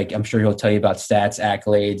Cousy, like I'm sure he'll tell you about stats,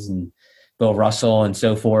 accolades, and Bill Russell and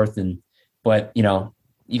so forth. But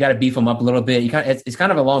you got to beef them up a little bit. It's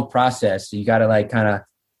kind of a long process. So you got to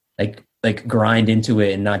like grind into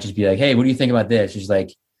it and not just be like, hey, what do you think about this? Just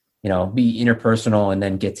like, be interpersonal and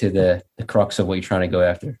then get to the crux of what you're trying to go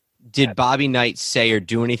after. Did Bobby Knight say or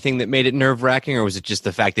do anything that made it nerve-wracking, or was it just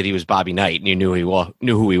the fact that he was Bobby Knight and you knew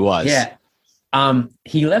who he was? Yeah.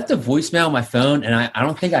 He left a voicemail on my phone, and I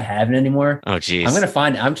don't think I have it anymore. Oh, geez. I'm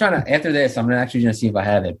trying to, after this, I'm actually going to see if I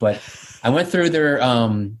have it. But I went through their,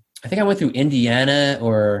 I think I went through Indiana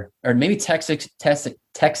or maybe Texas Tech's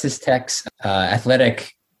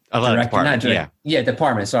athletic department.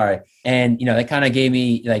 Department. Sorry. And, they kind of gave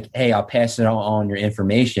me like, hey, I'll pass it on your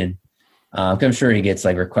information. I'm sure he gets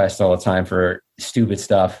like requests all the time for stupid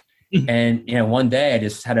stuff. And, one day I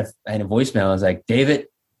just had a voicemail. I was like, David,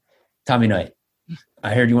 Tommy Knight,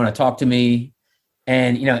 I heard you want to talk to me.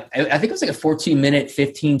 And, I think it was like a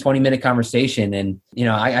 20-minute conversation. And,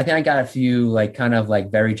 I think I got a few like kind of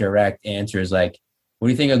like very direct answers. Like, what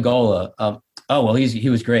do you think of Gola? Well, he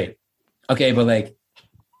was great. Okay. But like,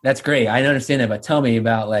 that's great. I understand that, but tell me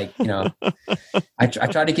about like, I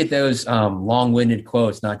try to get those long-winded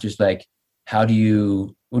quotes, not just like, what do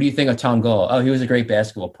you think of Tom Gola? Oh, he was a great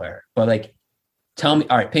basketball player. But like, tell me,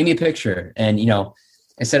 all right, paint me a picture. And,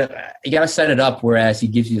 instead of, you got to set it up, whereas he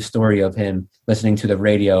gives you the story of him listening to the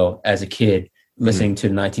radio as a kid, listening to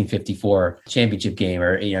the 1954 championship game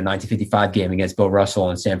or 1955 game against Bill Russell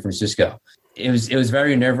in San Francisco. It was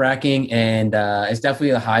very nerve-wracking, and it's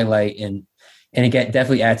definitely a highlight. And And again,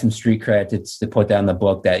 definitely add some street cred to put down the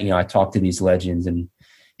book that, I talked to these legends, and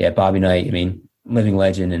Bobby Knight, I mean, living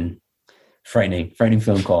legend and frightening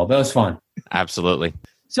phone call, but it was fun. Absolutely.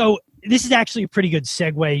 So this is actually a pretty good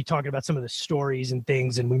segue, talking about some of the stories and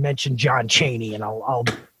things. And we mentioned John Chaney, and I'll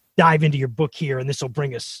dive into your book here, and this will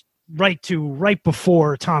bring us right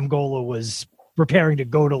before Tom Gola was preparing to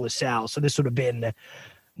go to LaSalle. So this would have been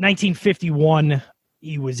 1951.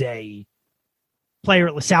 He was a player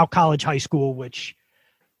at LaSalle College High School, which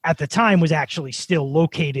at the time was actually still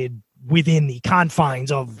located within the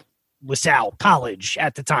confines of LaSalle College.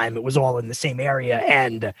 At the time, it was all in the same area.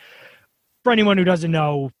 And for anyone who doesn't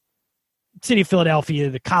know, city of Philadelphia,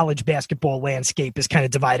 the college basketball landscape is kind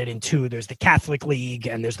of divided in two. There's the Catholic League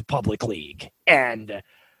and there's the Public League. And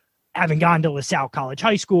having gone to LaSalle College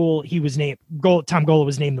High School, Tom Gola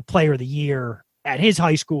was named the Player of the Year at his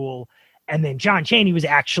high school. And then John Chaney was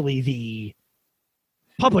actually the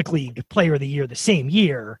Public League Player of the Year the same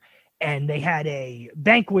year. And they had a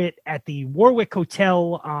banquet at the Warwick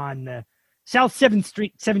Hotel on South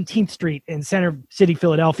 17th Street in Center City,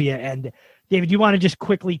 Philadelphia. And David, you want to just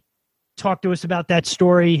quickly talk to us about that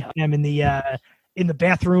story? I'm in the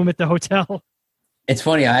bathroom at the hotel. It's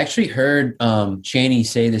funny. I actually heard Chaney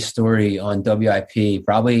say this story on WIP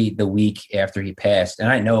probably the week after he passed, and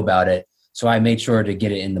I didn't know about it, so I made sure to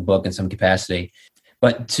get it in the book in some capacity.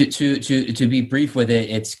 But to be brief with it,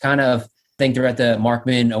 it's kind of, I think they're at the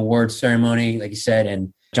Markman Awards ceremony, like you said,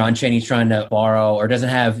 and John Chaney's trying to borrow or doesn't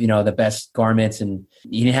have, the best garments, and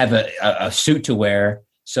he didn't have a suit to wear.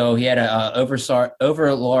 So he had a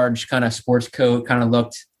overlarge kind of sports coat, kind of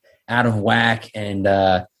looked out of whack, and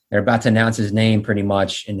they're about to announce his name pretty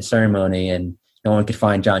much in the ceremony, and no one could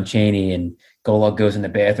find John Chaney, and Gola goes in the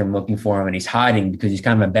bathroom looking for him, and he's hiding because he's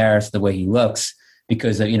kind of embarrassed the way he looks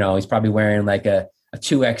because, he's probably wearing like a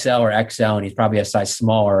 2XL or XL, and he's probably a size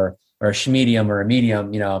smaller or a medium or a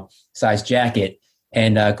medium, size jacket.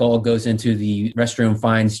 And Gola goes into the restroom,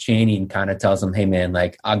 finds Chaney, and kind of tells him, hey, man,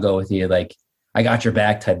 like, I'll go with you. Like, I got your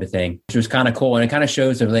back type of thing, which was kind of cool. And it kind of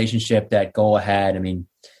shows the relationship that Gola had,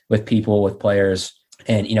 with people, with players.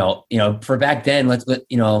 And, for back then, let's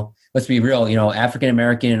be real,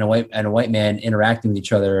 African-American and a white man interacting with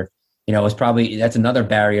each other, was probably, that's another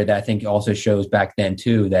barrier that I think also shows back then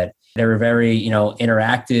too, that they were very,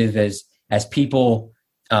 interactive as people,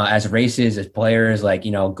 as races, as players. Like,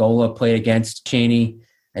 Gola played against Chaney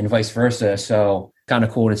and vice versa. So kind of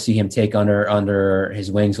cool to see him take under his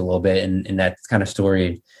wings a little bit. And that kind of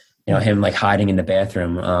story, him like hiding in the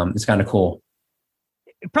bathroom. It's kind of cool.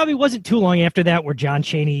 It probably wasn't too long after that where John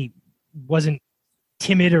Chaney wasn't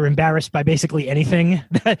timid or embarrassed by basically anything.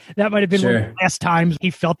 That might have been one of the last times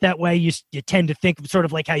he felt that way. You tend to think sort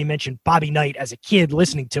of like how you mentioned Bobby Knight as a kid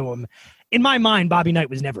listening to him. In my mind, Bobby Knight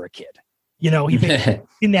was never a kid. He been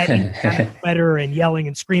in that sweater and yelling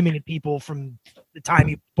and screaming at people from the time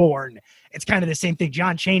he was born. It's kind of the same thing.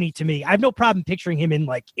 John Chaney, to me, I have no problem picturing him in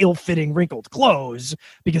like ill-fitting, wrinkled clothes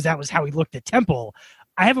because that was how he looked at Temple.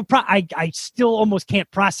 I have I still almost can't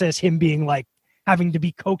process him being like having to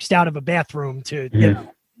be coaxed out of a bathroom to,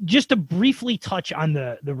 just to briefly touch on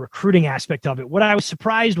the recruiting aspect of it. What I was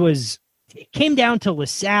surprised was it came down to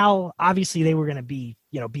LaSalle. Obviously they were going to be,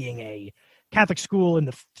 being a Catholic school in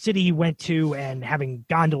the city he went to and having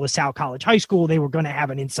gone to LaSalle College High School, they were going to have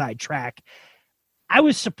an inside track. I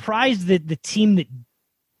was surprised that the team that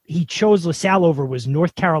he chose LaSalle over was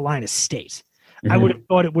North Carolina State. I would have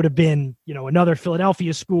thought it would have been, another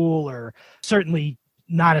Philadelphia school, or certainly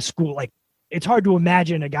not a school. Like, it's hard to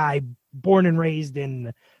imagine a guy born and raised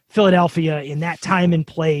in Philadelphia in that time and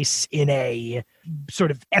place in a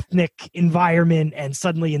sort of ethnic environment, and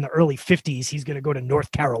suddenly in the early 50s, he's going to go to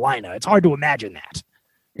North Carolina. It's hard to imagine that.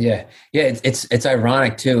 Yeah. It's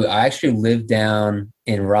ironic too. I actually lived down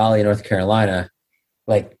in Raleigh, North Carolina,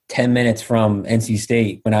 like 10 minutes from NC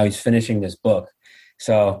State when I was finishing this book.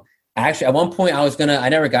 So actually, at one point I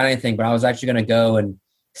never got anything, but I was actually going to go and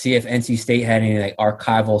see if NC State had any like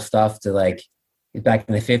archival stuff to like back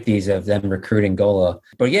in the 50s of them recruiting Gola.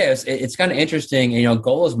 But yeah, it's kind of interesting.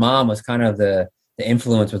 Gola's mom was kind of the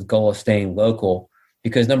influence with Gola staying local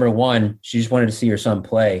because number one, she just wanted to see her son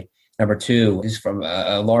play. Number two, he's from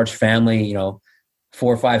a large family, 4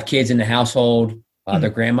 or 5 kids in the household.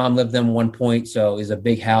 Their grandmom lived them at one point, so it was a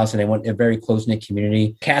big house, and they went a very close-knit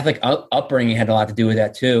community. Catholic upbringing had a lot to do with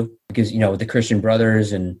that too, because with the Christian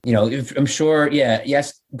Brothers, and I'm sure,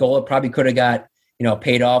 yes, Gola probably could have got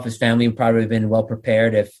paid off. His family would probably have been well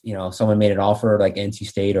prepared if someone made an offer like NC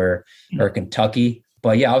State or Kentucky.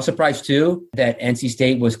 But yeah, I was surprised too that NC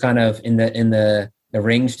State was kind of in the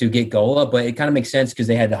rings to get Gola, but it kind of makes sense because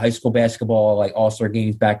they had the high school basketball like all-star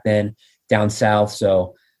games back then down south,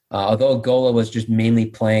 so. although Gola was just mainly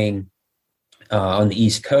playing on the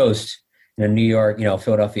East Coast, New York,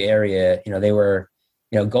 Philadelphia area, they were,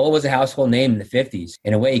 Gola was a household name in the 50s.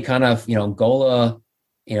 In a way, he kind of, Gola,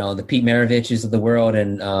 the Pete Maraviches of the world,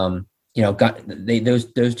 and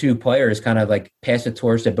those two players kind of like passed the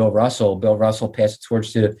torch to Bill Russell. Bill Russell passed the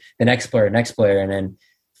torch to the next player, and then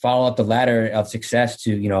follow up the ladder of success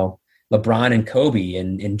to LeBron and Kobe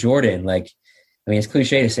and Jordan. Like, I mean, it's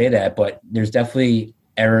cliche to say that, but there's definitely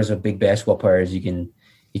eras of big basketball players you can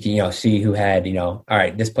see who had all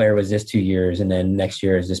right, this player was this 2 years, and then next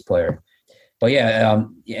year is this player. But yeah,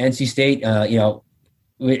 NC State, it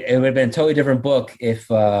would have been a totally different book if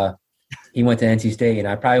he went to NC State, and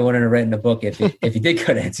I probably wouldn't have written a book if he did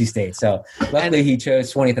go to NC State. So luckily he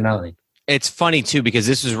chose 20th and Olney. It's funny too, because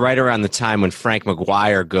this was right around the time when Frank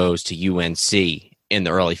McGuire goes to UNC in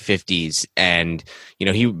the early 50s. And,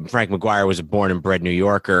 Frank McGuire was a born and bred New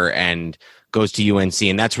Yorker and goes to UNC.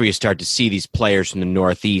 And that's where you start to see these players from the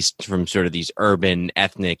Northeast, from sort of these urban,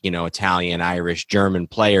 ethnic, Italian, Irish, German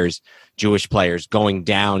players, Jewish players going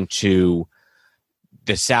down to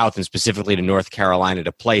the South and specifically to North Carolina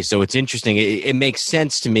to play. So it's interesting. It makes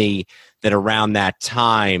sense to me that around that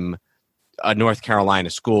time, a North Carolina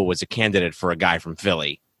school was a candidate for a guy from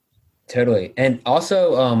Philly. Totally. And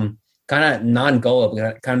also kind of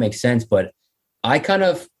non-Gola, kind of makes sense, but I kind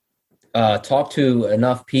of talked to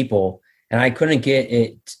enough people and I couldn't get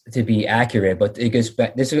it to be accurate, but it goes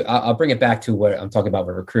back. I'll bring it back to what I'm talking about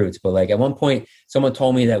with recruits. But like at one point, someone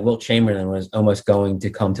told me that Wilt Chamberlain was almost going to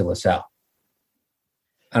come to LaSalle.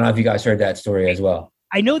 I don't know if you guys heard that story as well.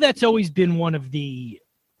 I know that's always been one of the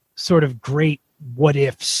sort of great what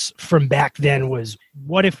ifs from back then was,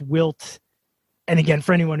 what if Wilt, and again,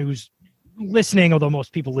 for anyone who's listening, although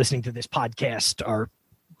most people listening to this podcast are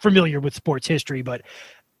familiar with sports history, but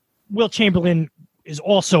Wilt Chamberlain is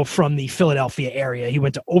also from the Philadelphia area. He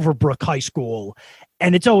went to Overbrook High School,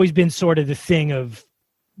 and it's always been sort of the thing of,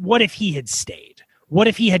 what if he had stayed? What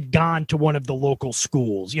if he had gone to one of the local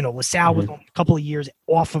schools? LaSalle was a couple of years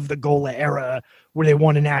off of the Gola era where they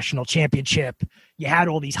won a national championship. You had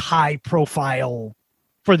all these high profile,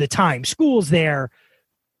 for the time, schools there.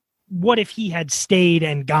 What if he had stayed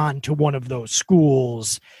and gone to one of those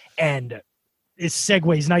schools? And this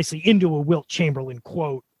segues nicely into a Wilt Chamberlain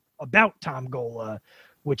quote about Tom Gola,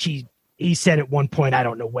 which he said at one point, I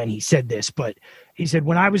don't know when he said this, but he said,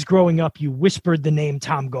 when I was growing up, you whispered the name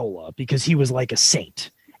Tom Gola because he was like a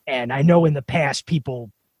saint. And I know in the past,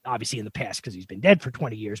 people, obviously in the past because he's been dead for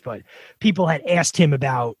 20 years, but people had asked him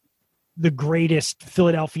about the greatest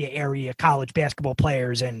Philadelphia area college basketball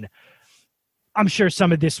players. And I'm sure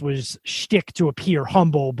some of this was shtick to appear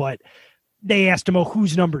humble, but they asked him,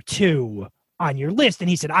 who's number 2 on your list? And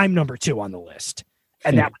he said, I'm number 2 on the list.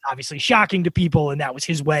 And that was obviously shocking to people, and that was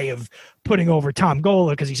his way of putting over Tom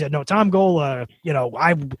Gola, because he said, no, Tom Gola,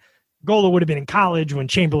 Gola would have been in college when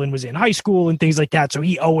Chamberlain was in high school and things like that. So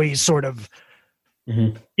he always sort of,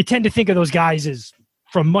 you tend to think of those guys as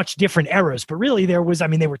from much different eras, but really they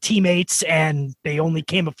were teammates, and they only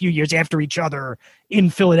came a few years after each other in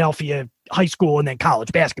Philadelphia high school and then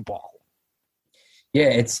college basketball. Yeah,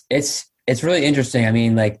 it's really interesting. I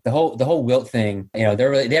mean, like the whole Wilt thing, they had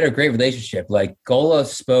a great relationship. Like Gola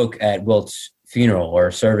spoke at Wilt's funeral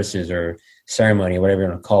or services or ceremony, whatever you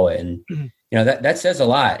want to call it. And, that says a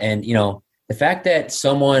lot. And, the fact that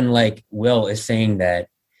someone like Will is saying that,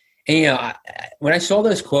 and, when I saw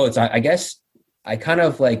those quotes, I guess I kind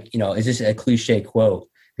of like, is this a cliche quote?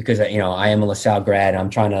 Because, I am a LaSalle grad. I'm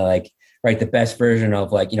trying to like write the best version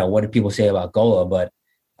of like, what do people say about Gola? But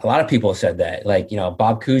a lot of people said that, like,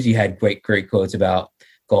 Bob Cousy had great quotes about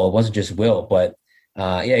Gola. It wasn't just Will, but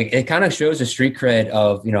it kind of shows the street cred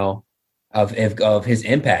of his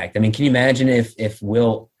impact. I mean, can you imagine if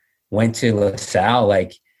Will went to LaSalle,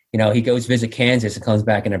 like, he goes visit Kansas and comes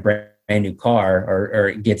back in a brand new car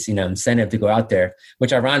or gets, incentive to go out there,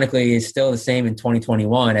 which ironically is still the same in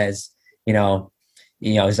 2021 as,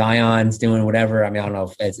 Zion's doing whatever. I mean, I don't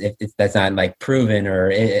know if that's not like proven,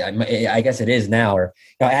 or I guess it is now. Or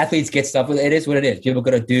athletes get stuff. It is what it is. People go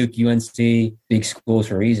to Duke, UNC, big schools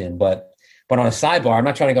for a reason. But on a sidebar, I'm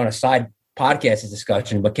not trying to go on a side podcast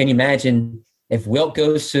discussion. But can you imagine if Wilt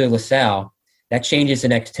goes to LaSalle? That changes the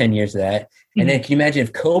next 10 years of that. And then can you imagine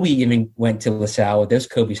if Kobe even went to LaSalle with those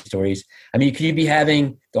Kobe stories? I mean, could you be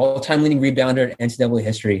having the all-time leading rebounder in NCAA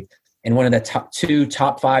history and one of the top 2,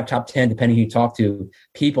 top 5, top 10, depending who you talk to,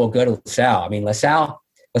 people go to LaSalle? I mean, LaSalle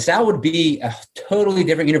would be a totally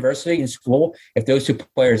different university and school if those 2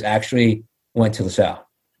 players actually went to LaSalle.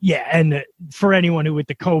 Yeah, and for anyone who with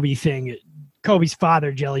the Kobe thing, Kobe's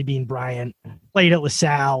father, Jelly Bean Bryant, played at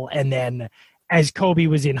LaSalle, and then as Kobe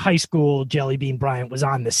was in high school, Jelly Bean Bryant was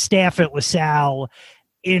on the staff at LaSalle.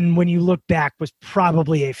 When you look back, was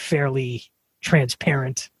probably a fairly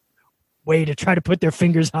transparent way to try to put their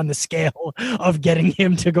fingers on the scale of getting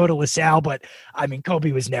him to go to LaSalle. But I mean,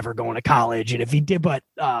 Kobe was never going to college. And if he did, but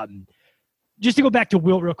just to go back to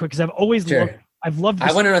Wilt real quick, because I've always loved this.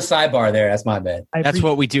 I went on a sidebar there. That's my bad. That's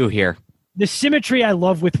what we do here. The symmetry I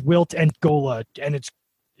love with Wilt and Gola, and it's,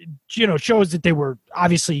 shows that they were,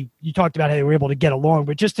 obviously, you talked about how they were able to get along,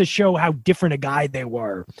 but just to show how different a guy they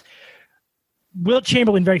were. Wilt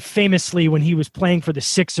Chamberlain very famously, when he was playing for the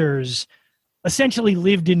Sixers, essentially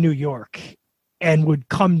lived in New York and would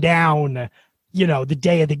come down, the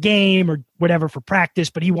day of the game or whatever for practice,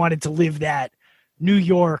 but he wanted to live that New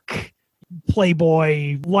York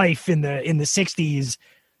playboy life in the 60s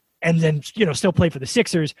and then, still play for the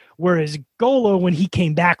Sixers. Whereas Gola, when he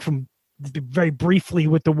came back from very briefly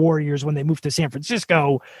with the Warriors when they moved to San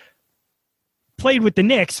Francisco, played with the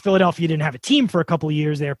Knicks. Philadelphia didn't have a team for a couple of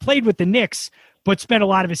years there, played with the Knicks, but spent a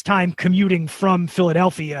lot of his time commuting from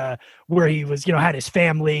Philadelphia where he was, had his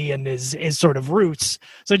family and his sort of roots.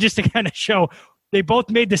 So just to kind of show they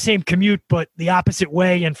both made the same commute, but the opposite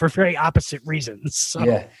way and for very opposite reasons. So.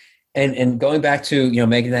 Yeah. And going back to,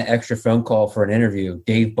 making that extra phone call for an interview,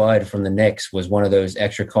 Dave Budd from the Knicks was one of those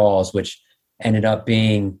extra calls, which ended up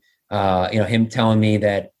being, him telling me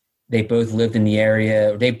that they both lived in the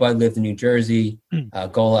area. Dave Budd lived in New Jersey.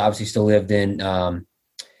 Gola obviously still lived in,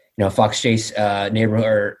 Fox Chase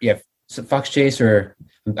neighborhood. Fox Chase, or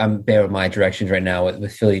I'm bad with my directions right now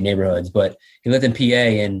with Philly neighborhoods, but he lived in PA,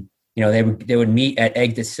 and they would meet at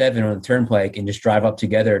Exit 7 on the Turnpike and just drive up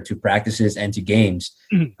together to practices and to games.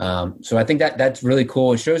 So I think that's really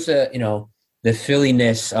cool. It shows the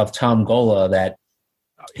Philly-ness of Tom Gola, that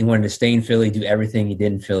he wanted to stay in Philly, do everything he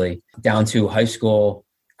did in Philly, down to high school,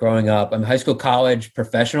 growing up. High school, college,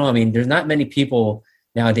 professional. There's not many people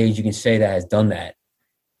nowadays you can say that has done that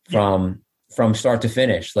from start to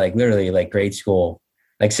finish, like literally like grade school,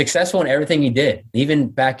 like successful in everything he did. Even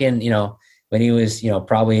back in, when he was,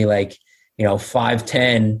 probably like,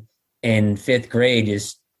 5'10" in fifth grade,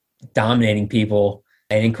 just dominating people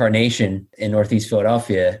at Incarnation in Northeast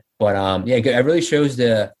Philadelphia. But it really shows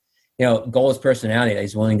the, Gola's personality, that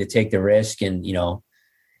he's willing to take the risk. And,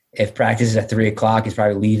 if practice is at 3:00, he's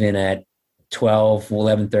probably leaving at 12,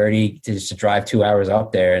 11:30 to drive 2 hours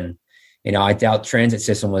up there. And, I doubt transit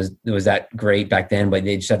system was that great back then, but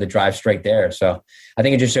they just had to drive straight there. So I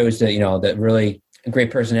think it just shows that, that really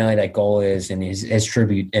great personality that Gola is, and his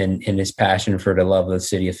tribute and his passion for the love of the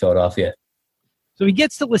city of Philadelphia. So he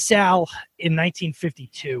gets to LaSalle in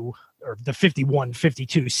 1952, or the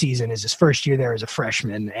 51-52 season is his first year there as a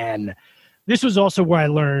freshman. And this was also where I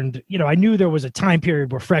learned, I knew there was a time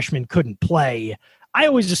period where freshmen couldn't play. I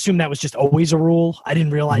always assumed that was just always a rule. I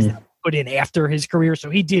didn't realize that put in after his career. So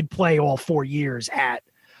he did play all 4 years at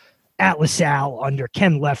LaSalle under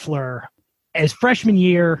Ken Leffler. As freshman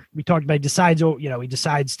year, we talked about he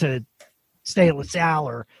decides to stay at LaSalle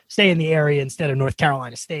or stay in the area instead of North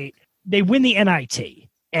Carolina State. They win the NIT,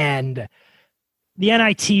 and the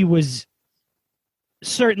NIT was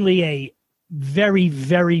certainly a very,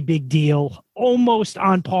 very big deal, almost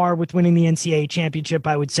on par with winning the NCAA championship,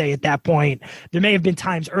 I would say at that point. There may have been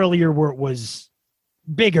times earlier where it was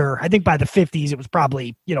bigger. I think by the 50s, it was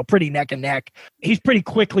probably, pretty neck and neck. He's pretty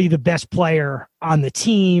quickly the best player on the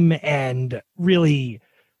team and really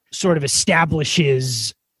sort of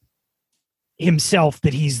establishes himself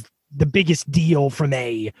that he's the biggest deal from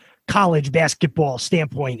a college basketball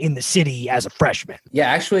standpoint in the city as a freshman. Yeah,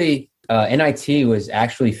 actually, NIT was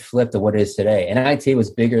actually flipped to what it is today. NIT was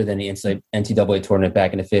bigger than the NCAA tournament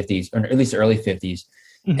back in the 50s, or at least the early 50s.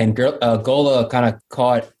 And Gola kind of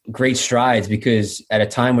caught great strides because at a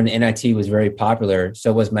time when the NIT was very popular,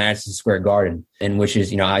 so was Madison Square Garden, and which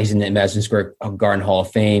is, he's in the Madison Square Garden Hall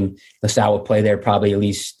of Fame. LaSalle would play there probably at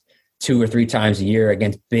least 2 or 3 times a year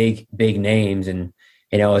against big names. And,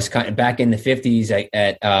 it's kind of back in the 50s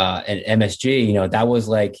at MSG, that was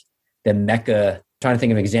like the Mecca. I'm trying to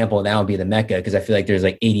think of an example now would be the Mecca, because I feel like there's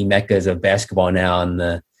like 80 Meccas of basketball now in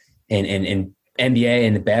NBA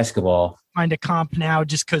and the basketball. Find a comp now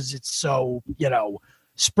just because it's so,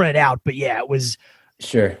 spread out. But yeah, it was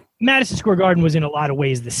sure. Madison Square Garden was in a lot of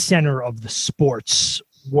ways the center of the sports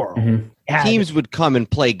world. Teams would come and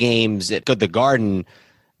play games at the Garden.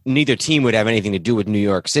 Neither team would have anything to do with New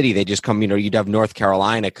York City. They just come, you'd have North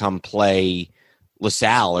Carolina come play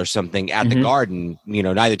LaSalle or something at the Garden.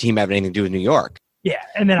 Neither team have anything to do with New York. Yeah.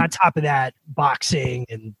 And then on top of that, boxing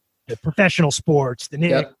and the professional sports, the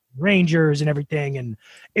Knicks, Rangers and everything. And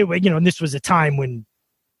it, and this was a time when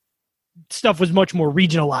stuff was much more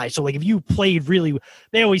regionalized. So like if you played really,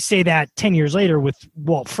 they always say that 10 years later with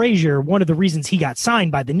Walt Frazier, one of the reasons he got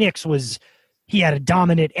signed by the Knicks was he had a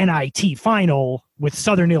dominant NIT final with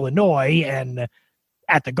Southern Illinois and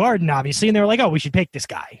at the Garden, obviously. And they were like, oh, we should pick this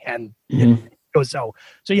guy. And so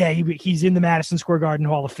yeah, he's in the Madison Square Garden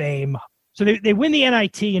Hall of Fame. So they win the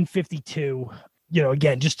NIT in 52,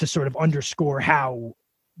 again, just to sort of underscore how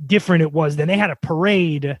different it was. Then they had a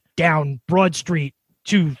parade down Broad Street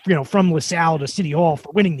from LaSalle to City Hall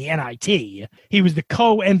for winning the NIT. He was the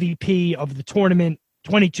co-MVP of the tournament,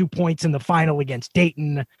 22 points in the final against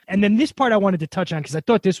Dayton. And then this part I wanted to touch on because I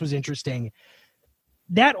thought this was interesting.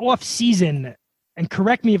 That off season, and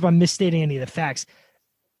correct me if I'm misstating any of the facts,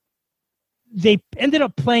 they ended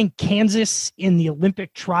up playing Kansas in the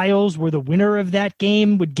Olympic trials where the winner of that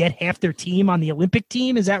game would get half their team on the Olympic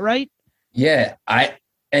team. Is that right? Yeah.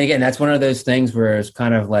 And again, that's one of those things where it's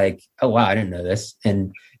kind of like, oh, wow, I didn't know this.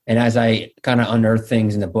 And as I kind of unearthed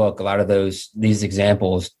things in the book, a lot of these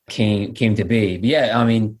examples came to be. But yeah, I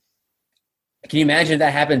mean, can you imagine if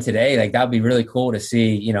that happened today? Like, that would be really cool to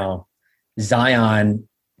see, Zion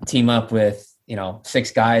team up with,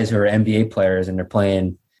 6 guys who are NBA players and they're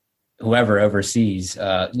playing whoever overseas,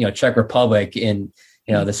 Czech Republic in,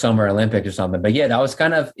 the Summer Olympics or something. But yeah, that was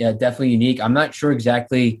kind of definitely unique. I'm not sure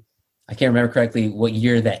exactly. I can't remember correctly what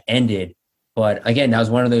year that ended, but again, that was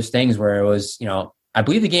one of those things where it was, I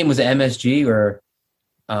believe the game was at MSG or.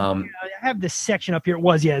 I have this section up here. It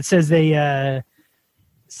was, it says they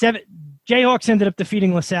Jayhawks ended up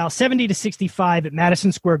defeating LaSalle 70-65 at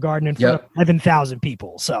Madison Square Garden in front of 11,000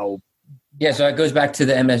 people. So. Yeah, so it goes back to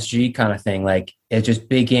the MSG kind of thing. Like, it's just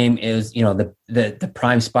big game. It was, the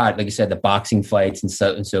prime spot, like you said, the boxing fights and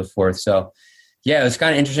so forth. So, yeah, it was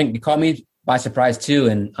kind of interesting. It caught me by surprise too.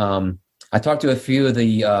 And I talked to a few of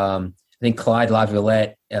the, I think Clyde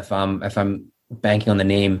Laviolette, if I'm banking on the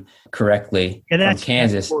name correctly, from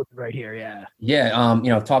Kansas, right here. Yeah.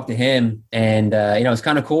 Yeah. Talked to him, and it's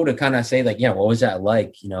kind of cool to kind of say like, what was that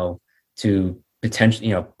like? To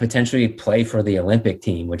potentially play for the Olympic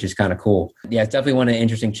team, which is kind of cool. Yeah, it's definitely one of the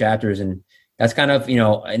interesting chapters. And that's kind of,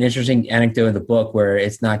 an interesting anecdote in the book where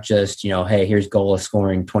it's not just, hey, here's Gola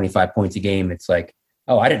scoring 25 points a game. It's like,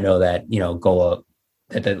 oh, I didn't know that, Gola,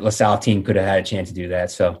 that the LaSalle team could have had a chance to do that.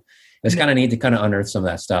 So it's kind of neat to kind of unearth some of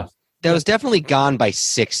that stuff. That was definitely gone by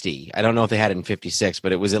 60. I don't know if they had it in 56,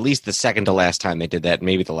 but it was at least the second to last time they did that,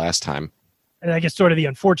 maybe the last time. And I guess sort of the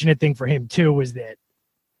unfortunate thing for him too was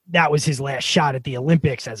that was his last shot at the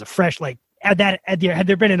Olympics as a fresh, like had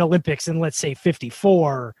there been an Olympics in, let's say,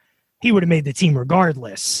 54, he would have made the team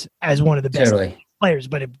regardless as one of the best players.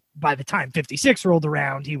 But by the time 56 rolled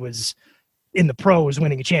around, he was in the pros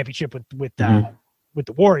winning a championship with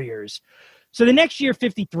the Warriors. So the next year,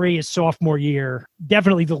 53, his sophomore year,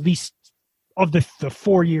 definitely the least of the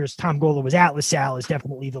 4 years Tom Gola was at LaSalle, is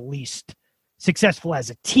definitely the least successful as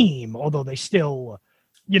a team, although they still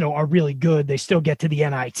are really good. They still get to the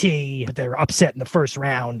NIT, but they're upset in the first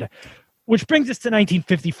round, which brings us to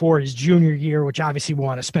 1954, his junior year, which obviously we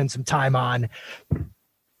want to spend some time on.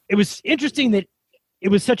 It was interesting that it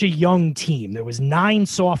was such a young team. There was 9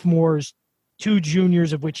 sophomores, 2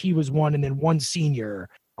 juniors, of which he was one, and then 1 senior.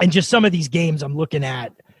 And just some of these games I'm looking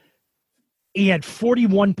at, he had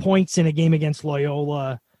 41 points in a game against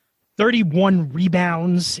Loyola, 31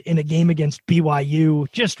 rebounds in a game against BYU.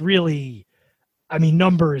 Just really,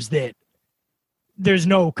 numbers that there's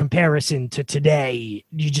no comparison to today.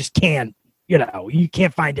 You just can't, you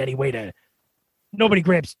can't find any way to, nobody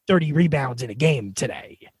grabs 30 rebounds in a game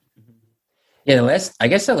today. Yeah, the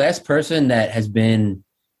last person that has been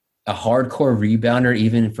a hardcore rebounder,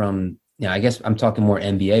 even from, I guess I'm talking more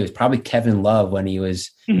NBA, was probably Kevin Love when he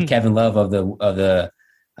was Kevin Love of the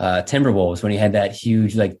Timberwolves, when he had that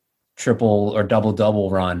huge, like, triple or double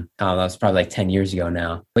run. That was probably like 10 years ago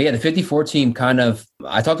now. But yeah, the 54 team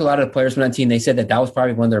I talked to a lot of the players from that team. They said that was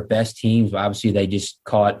probably one of their best teams, but obviously they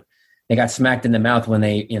got smacked in the mouth when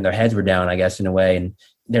their heads were down, I guess, in a way. And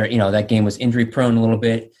that game was injury prone a little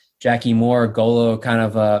bit. Jackie Moore, Golo kind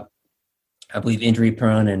of, I believe, injury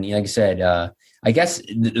prone. And like I said, I guess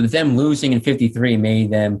them losing in 53 made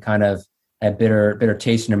them kind of have bitter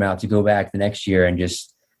taste in their mouth to go back the next year and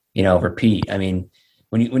just, repeat. I mean,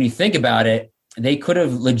 when you think about it, they could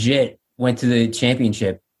have legit went to the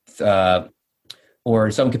championship or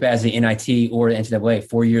in some capacity NIT or the NCAA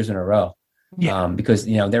 4 years in a row. Yeah. Because,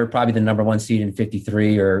 they were probably the number 1 seed in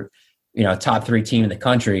 53 or, top 3 team in the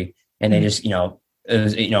country. And they just, it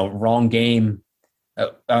was, wrong game,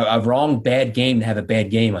 a wrong bad game to have a bad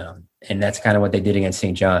game on. And that's kind of what they did against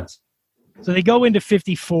St. John's. So they go into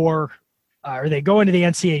 54, or they go into the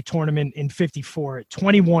NCAA tournament in 54 at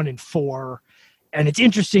 21-4. And it's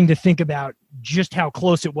interesting to think about just how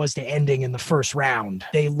close it was to ending in the first round.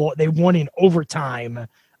 They won in overtime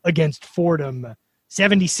against Fordham,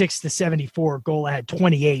 76-74. Gola had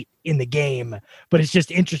 28 in the game. But it's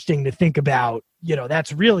just interesting to think about,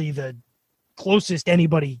 that's really the closest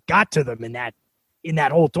anybody got to them in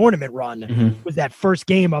that whole tournament run was that first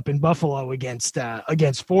game up in Buffalo against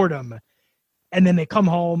Fordham. And then they come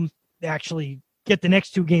home, they actually get the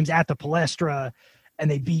next two games at the Palestra, and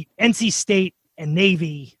they beat NC State and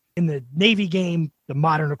Navy in the Navy game, the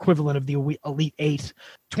modern equivalent of the Elite Eight,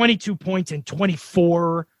 22 points and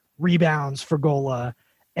 24 rebounds for Gola.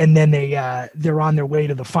 And then they're on their way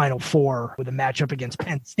to the Final Four with a matchup against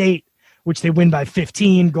Penn State, which they win by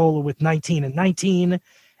 15, Gola with 19 and 19.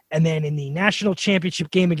 And then in the national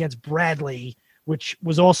championship game against Bradley, which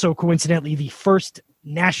was also coincidentally the first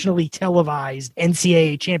nationally televised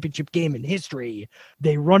NCAA championship game in history,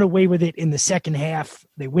 they run away with it in the second half.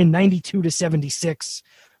 They win 92-76.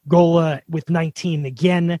 Gola with 19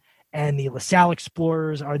 again, and the LaSalle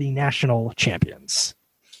Explorers are the national champions.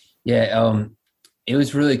 Yeah, it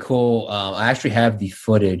was really cool. I actually have the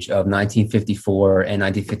footage of 1954 and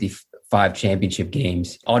 1955 championship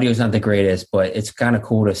games. Audio is not the greatest, but it's kind of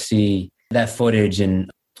cool to see that footage. And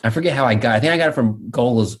I forget how I think I got it from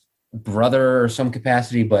Gola's brother or some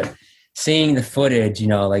capacity, but seeing the footage,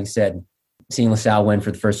 like I said, seeing LaSalle win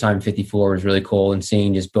for the first time in 54 was really cool, and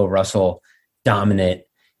seeing just Bill Russell dominant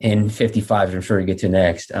in 55, which I'm sure we'll get to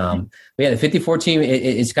next. But yeah, the 54 team,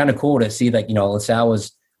 it's kind of cool to see LaSalle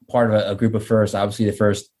was part of a group of firsts, obviously the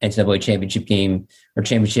first NCAA championship game or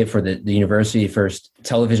championship for the university, first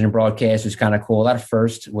television broadcast was kind of cool. A lot of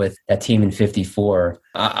firsts with that team in 54.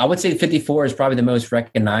 I would say 54 is probably the most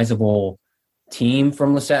recognizable team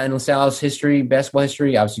from LaSalle's history, basketball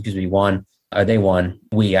history, obviously because we won. They won.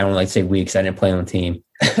 I don't like to say we because I didn't play on the team.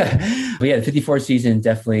 But yeah, the 54 season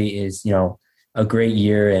definitely is, a great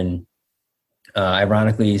year. And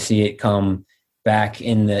ironically, you see it come back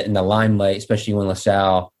in the limelight, especially when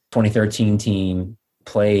LaSalle 2013 team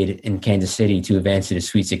played in Kansas City to advance to the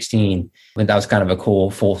Sweet 16. And that was kind of a cool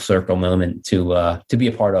full circle moment to be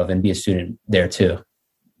a part of and be a student there too.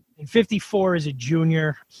 In 54, as a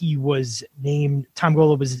junior, Tom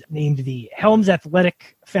Gola was named the Helms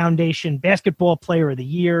Athletic Foundation Basketball Player of the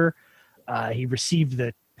Year. He received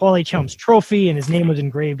the Paul H. Helms Trophy, and his name was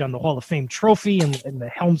engraved on the Hall of Fame trophy in the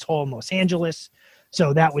Helms Hall in Los Angeles.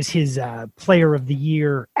 So that was his Player of the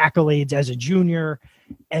Year accolades as a junior.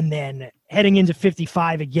 And then heading into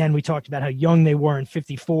 55, again, we talked about how young they were in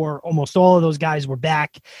 54. Almost all of those guys were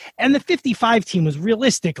back. And the 55 team was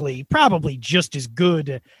realistically probably just as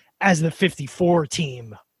good as the 54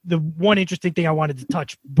 team. The one interesting thing I wanted to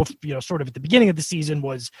touch, sort of at the beginning of the season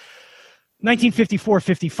was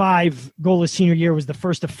 1954-55. Gola's senior year was the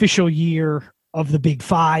first official year of the Big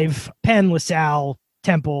Five. Penn, LaSalle,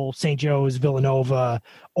 Temple, St. Joe's, Villanova,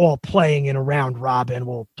 all playing in a round robin.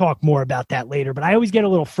 We'll talk more about that later. But I always get a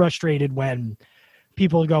little frustrated when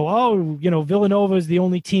people go, Villanova is the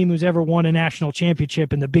only team who's ever won a national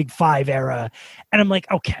championship in the Big Five era. And I'm like,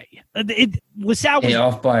 okay. LaSalle was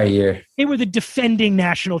off by a year. They were the defending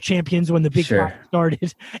national champions when the Big Five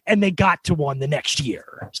started, and they got to one the next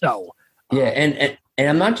year. So yeah, and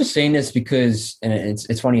I'm not just saying this because, and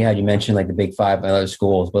it's funny how you mentioned the Big Five and other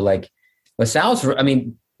schools, but LaSalle's,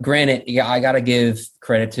 granted, I got to give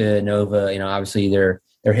credit to Nova. Obviously their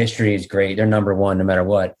history is great. They're number one no matter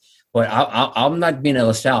what. But I'm not being a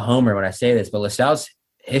LaSalle homer when I say this, but LaSalle's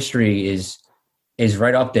history is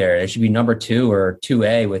right up there. It should be number 2 or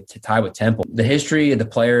 2A to tie with Temple. The history of the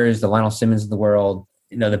players, the Lionel Simmons of the world,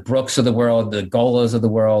 the Brooks of the world, the Golas of the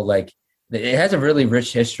world, it has a really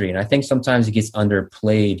rich history. And I think sometimes it gets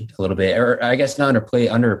underplayed a little bit, or I guess not underplayed,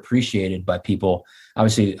 underappreciated by people.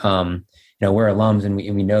 Obviously, we're alums and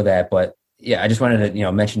we know that, but yeah, I just wanted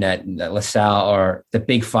to, mention that LaSalle or the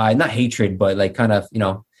Big Five, not hatred, but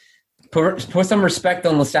put some respect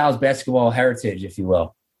on LaSalle's basketball heritage, if you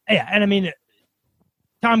will. Yeah, and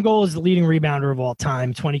Tom Gola is the leading rebounder of all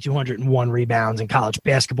time, 2,201 rebounds in college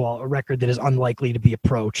basketball, a record that is unlikely to be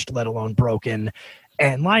approached, let alone broken.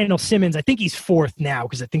 And Lionel Simmons, I think he's 4th now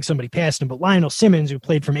because I think somebody passed him, but Lionel Simmons, who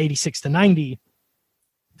played from 86 to 90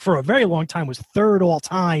 for a very long time, was 3rd all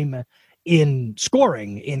time in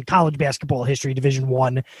scoring in college basketball history, Division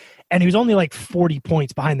I. And he was only 40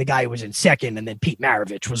 points behind the guy who was in 2nd, and then Pete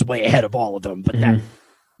Maravich was way ahead of all of them. But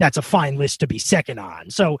that's a fine list to be 2nd on.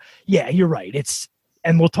 So, yeah, you're right.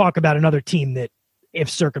 And we'll talk about another team that, if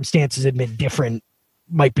circumstances had been different,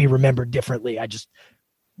 might be remembered differently.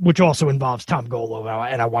 Which also involves Tom Gola,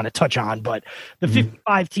 and I want to touch on. But the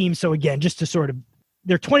 55 team, so again, just to sort of,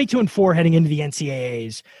 they're 22-4 heading into the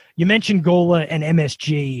NCAAs. You mentioned Gola and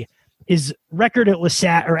MSG. His record at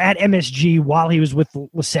LaSalle or at MSG while he was with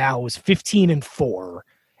LaSalle was 15-4.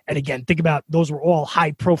 And again, think about those were all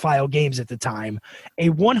high profile games at the time. A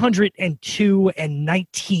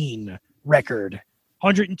 102-19 record.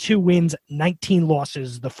 102 wins, 19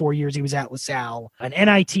 losses the 4 years he was at LaSalle, an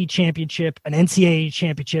NIT championship, an NCAA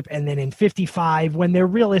championship, and then in 55, when they're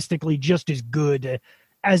realistically just as good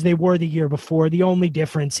as they were the year before. The only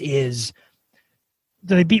difference is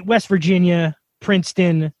they beat West Virginia,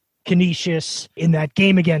 Princeton, Canisius in that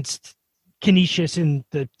game against Canisius in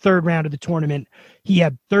the third round of the tournament. He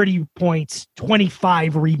had 30 points,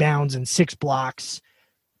 25 rebounds, and 6 blocks.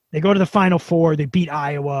 They go to the Final Four. They beat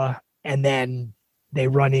Iowa, and then they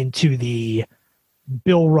run into the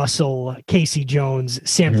Bill Russell, Casey Jones,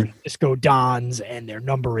 San Francisco Dons, and their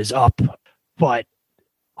number is up. But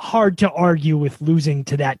hard to argue with losing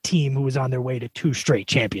to that team who was on their way to 2 straight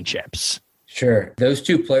championships. Sure. Those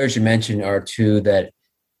 2 players you mentioned are 2 that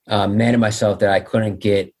man and myself that I couldn't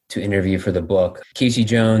get to interview for the book. Casey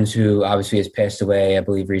Jones, who obviously has passed away, I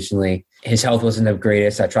believe recently. His health wasn't the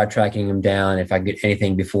greatest. I tried tracking him down if I could get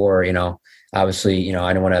anything before, obviously,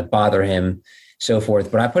 I didn't want to bother him, so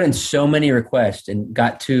forth. But I put in so many requests and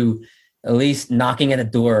got to at least knocking at a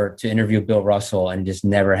door to interview Bill Russell, and just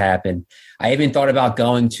never happened. I even thought about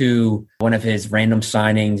going to one of his random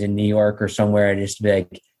signings in New York or somewhere and just be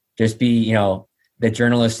the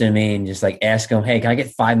journalist in me and just like ask him, hey, can I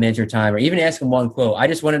get 5 minutes of your time? Or even ask him one quote. I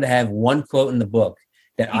just wanted to have one quote in the book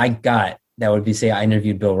that I got that would be, say, I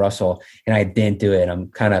interviewed Bill Russell, and I didn't do it. I'm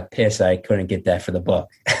kind of pissed I couldn't get that for the book.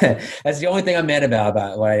 That's the only thing I'm mad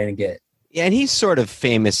about what I didn't get. Yeah, and he's sort of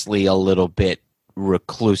famously a little bit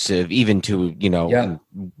reclusive, even to,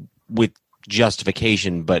 with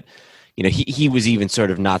justification. But, he was even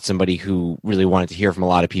sort of not somebody who really wanted to hear from a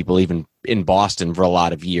lot of people, even in Boston for a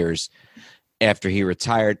lot of years after he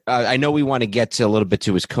retired. I know we want to get to a little bit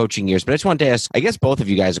to his coaching years, but I just wanted to ask, I guess, both of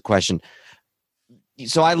you guys a question.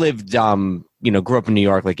 So I lived, grew up in New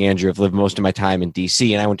York like Andrew. I've lived most of my time in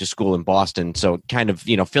D.C., and I went to school in Boston. So kind of,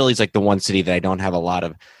 Philly's like the one city that I don't have a lot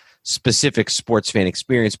of specific sports fan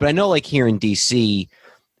experience. But I know like here in D.C.,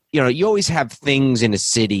 you always have things in a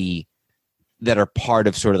city that are part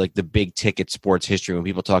of sort of like the big ticket sports history when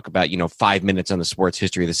people talk about, 5 minutes on the sports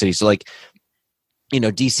history of the city. So like,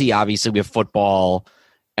 DC, obviously we have football,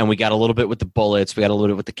 and we got a little bit with the Bullets. We got a little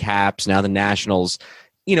bit with the Caps, now the Nationals,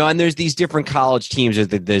 and there's these different college teams.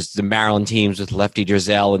 There's the Maryland teams with Lefty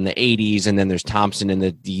Driesell in the 80s, and then there's Thompson and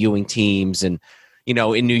the Ewing teams. And,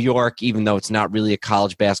 in New York, even though it's not really a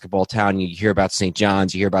college basketball town, you hear about St.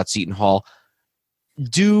 John's, you hear about Seton Hall.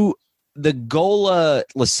 Do the Gola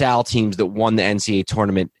LaSalle teams that won the NCAA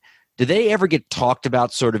tournament, do they ever get talked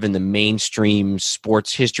about sort of in the mainstream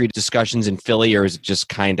sports history discussions in Philly, or is it just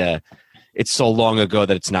kind of, it's so long ago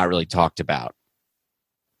that it's not really talked about?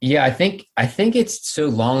 Yeah, I think it's so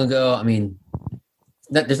long ago. I mean,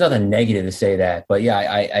 there's nothing negative to say that, but yeah,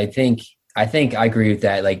 I think I agree with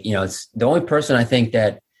that. Like, it's the only person I think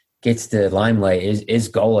that gets the limelight is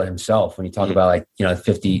Gola himself when you talk about like,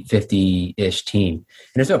 50-ish team. And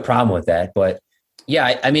there's no problem with that. But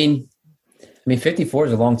yeah, I mean, 54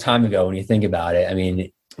 is a long time ago when you think about it. I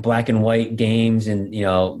mean, black and white games and,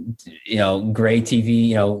 gray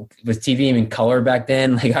TV, was TV even color back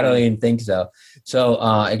then? Like, I don't even think so. So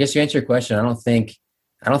I guess to answer your question, I don't think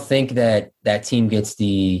that team gets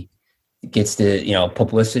the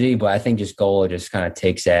publicity, but I think just Gola just kind of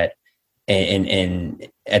takes that and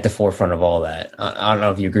at the forefront of all that. I don't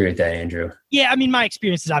know if you agree with that, Andrew. Yeah, I mean, my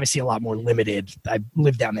experience is obviously a lot more limited. I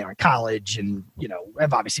lived down there in college, and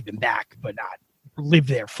I've obviously been back, but not lived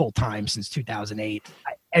there full time since 2008.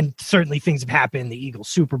 And certainly things have happened: the Eagles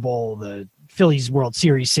Super Bowl, the Phillies World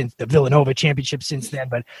Series, since the Villanova championship since then.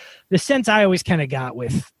 But the sense I always kind of got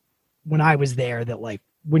with when I was there, that like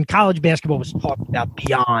when college basketball was talked about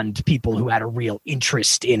beyond people who had a real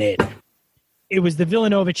interest in it, it was the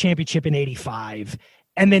Villanova championship in '85,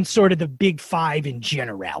 and then sort of the Big Five in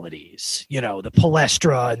generalities, the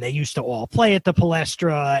Palestra, and they used to all play at the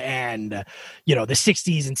Palestra, and, the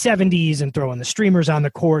 60s and 70s, and throwing the streamers on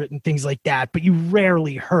the court and things like that. But you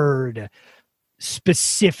rarely heard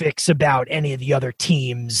specifics about any of the other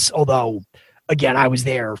teams, although, again, I was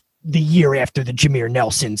there the year after the Jameer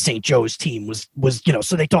Nelson St. Joe's team was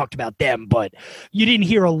so they talked about them, but you didn't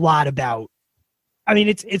hear a lot about. I mean,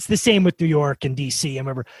 it's the same with New York and DC. I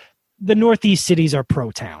remember the Northeast cities are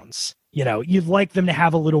pro towns. You'd like them to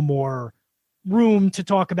have a little more room to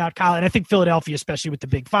talk about college. And I think Philadelphia, especially with the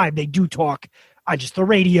Big Five, they do talk on just the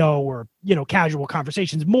radio or, casual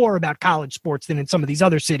conversations more about college sports than in some of these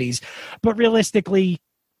other cities. But realistically,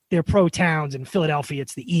 they're pro towns. In Philadelphia,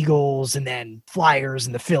 it's the Eagles and then Flyers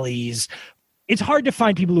and the Phillies. it's hard to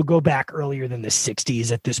find people who go back earlier than the 60s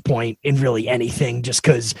at this point in really anything, just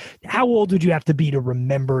because how old would you have to be to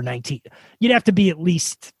remember 19? You'd have to be at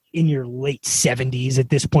least in your late 70s at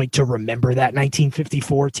this point to remember that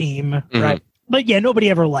 1954 team, right? But yeah, nobody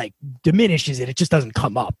ever like diminishes it. It just doesn't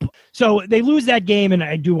come up. So they lose that game, and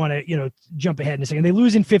I do want to, jump ahead in a second. They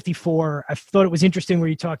lose in 54. I thought it was interesting where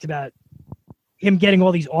you talked about him getting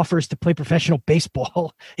all these offers to play professional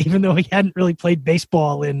baseball, even though he hadn't really played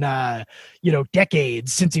baseball in,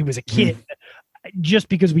 decades since he was a kid. Just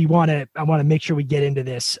because I want to make sure we get into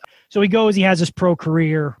this. So he has his pro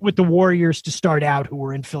career with the Warriors to start out, who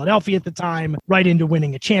were in Philadelphia at the time, right into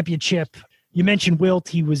winning a championship. You mentioned Wilt.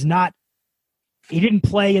 He didn't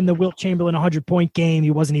play in the Wilt Chamberlain 100-point game. He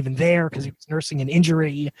wasn't even there because he was nursing an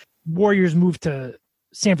injury. Warriors moved to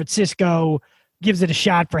San Francisco, gives it a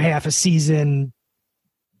shot for half a season,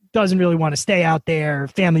 doesn't really want to stay out there.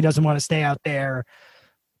 Family doesn't want to stay out there.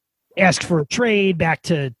 Asks for a trade back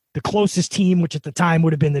to the closest team, which at the time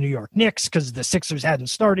would have been the New York Knicks because the Sixers hadn't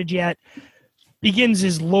started yet. Begins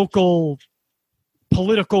his local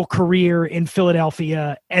political career in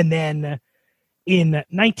Philadelphia, and then in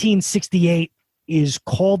 1968 is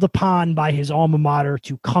called upon by his alma mater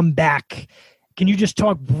to come back. Can you just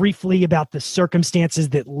talk briefly about the circumstances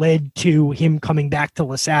that led to him coming back to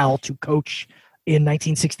LaSalle to coach in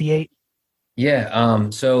 1968? Yeah.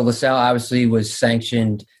 So LaSalle obviously was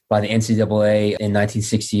sanctioned by the NCAA in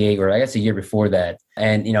 1968, or I guess a year before that.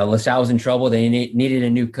 And, LaSalle was in trouble. They needed a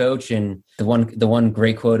new coach. And the one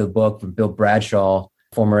great quote of the book from Bill Bradshaw,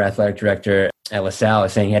 former athletic director at LaSalle,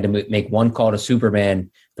 is saying he had to make one call to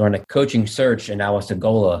Superman during a coaching search, and that was to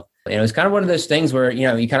Gola. And it was kind of one of those things where,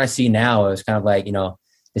 you kind of see now, it was kind of like,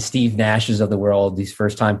 the Steve Nashes of the world, these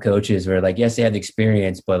first-time coaches were like, yes, they had the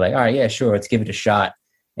experience, but like, all right, yeah, sure, let's give it a shot.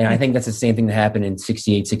 And I think that's the same thing that happened in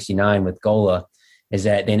 68, 69 with Gola, is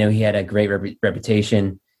that they know he had a great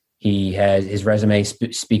reputation. He has his resume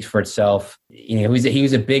speaks for itself. He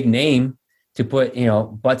was a big name to put,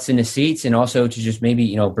 butts in the seats, and also to just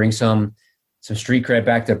maybe, bring some street cred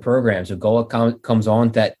back to the program. So Gola comes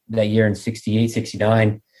on that year in 68,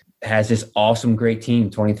 69, has this awesome, great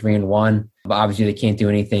team, 23-1. But obviously they can't do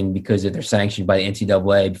anything because they're sanctioned by the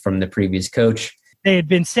NCAA from the previous coach. They had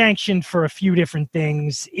been sanctioned for a few different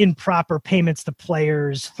things, improper payments to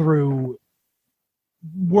players through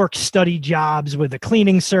work-study jobs with a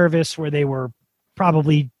cleaning service where they were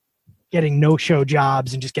probably getting no-show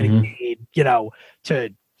jobs and just getting paid,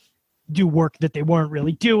 to do work that they weren't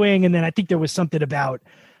really doing. And then I think there was something about,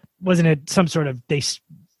 wasn't it some sort of, they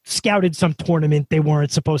scouted some tournament they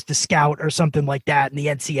weren't supposed to scout or something like that, and the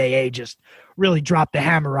NCAA just really dropped the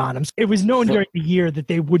hammer on them. It was known during the year that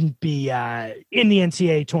they wouldn't be in the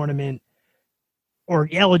NCAA tournament or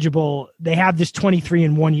eligible. They have this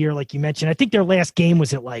 23-1 year, like you mentioned. I think their last game was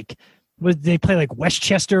they play like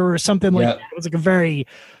Westchester or something like that. It was like a very,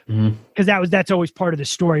 because that's always part of the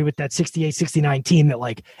story with that 68-69 team, that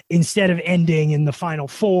like instead of ending in the Final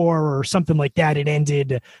Four or something like that, it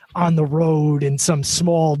ended on the road in some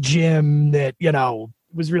small gym that,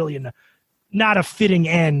 was really not a fitting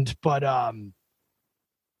end. But,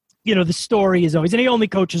 the story is always, and he only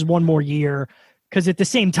coaches one more year because at the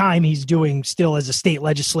same time he's doing still as a state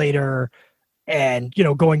legislator and,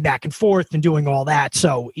 going back and forth and doing all that.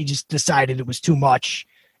 So he just decided it was too much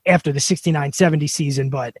after the 69-70 season.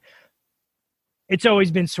 But it's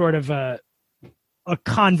always been sort of a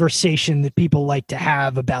conversation that people like to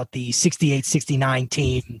have about the 68-69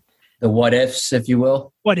 team. The what ifs, if you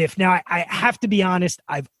will. What if? Now, I have to be honest,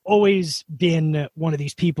 I've always been one of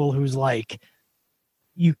these people who's like,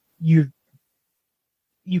 you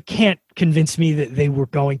can't convince me that they were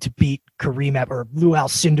going to beat Kareem or Lou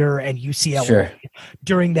Alcindor and UCLA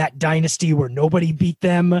during that dynasty where nobody beat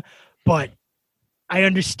them. But I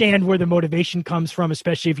understand where the motivation comes from,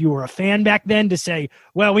 especially if you were a fan back then, to say,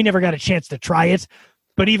 well, we never got a chance to try it.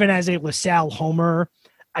 But even as a LaSalle homer,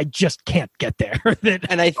 I just can't get there.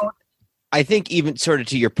 And I think even sort of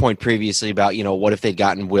to your point previously about, what if they'd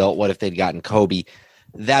gotten Wilt, what if they'd gotten Kobe?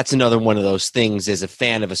 That's another one of those things as a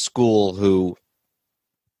fan of a school who,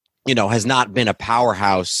 has not been a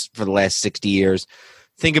powerhouse for the last 60 years.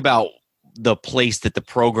 Think about the place that the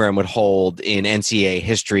program would hold in NCAA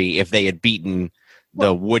history if they had beaten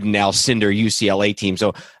the Wooden Alcindor UCLA team.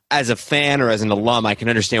 So as a fan or as an alum, I can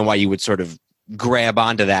understand why you would sort of grab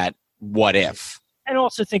onto that what if. And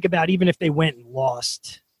also think about, even if they went and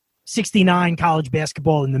lost, 69 college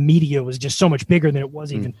basketball in the media was just so much bigger than it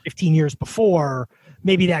was even 15 years before.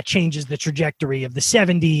 Maybe that changes the trajectory of the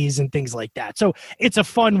 70s and things like that. So it's a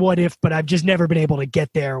fun what if, but I've just never been able to get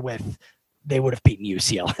there with they would have beaten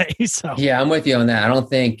UCLA. So yeah, I'm with you on that. I don't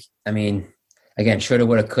think, again, again, shoulda,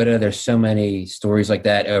 woulda, coulda. There's so many stories like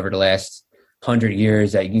that over the last 100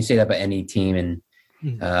 years that you can say that about any team in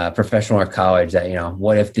professional or college that,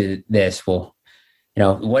 what if did this? Well,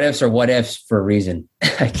 what ifs are what ifs for a reason,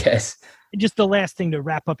 I guess. Just the last thing to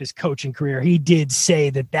wrap up his coaching career, he did say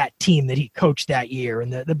that team that he coached that year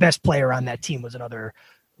and the best player on that team was another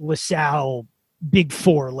LaSalle Big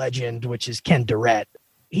Four legend, which is Ken Durrett.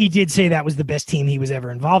 He did say that was the best team he was ever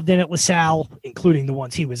involved in at LaSalle, including the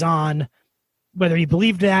ones he was on. Whether he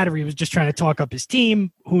believed that or he was just trying to talk up his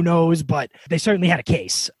team, who knows, but they certainly had a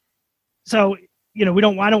case. So, I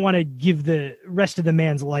don't want to give the rest of the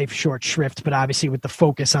man's life short shrift, but obviously with the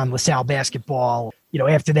focus on LaSalle basketball,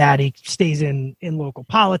 after that he stays in local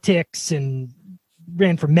politics and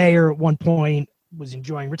ran for mayor at one point, was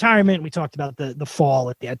enjoying retirement. We talked about the fall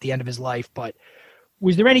at the end of his life, but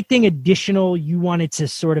was there anything additional you wanted to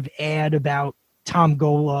sort of add about Tom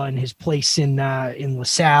Gola and his place in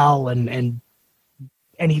LaSalle and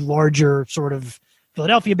any larger sort of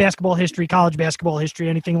Philadelphia basketball history, college basketball history,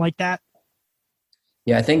 anything like that?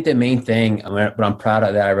 Yeah, I think the main thing, what I'm proud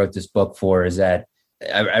of that I wrote this book for is that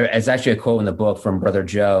it's actually a quote in the book from Brother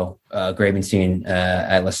Joe Grabenstein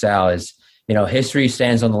at LaSalle is, history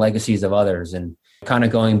stands on the legacies of others. And kind of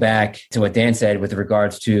going back to what Dan said with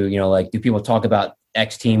regards to, do people talk about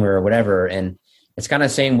X team or whatever? And it's kind of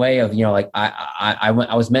the same way of, I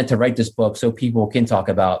was meant to write this book so people can talk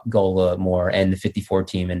about Gola more and the 54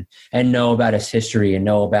 team and know about his history and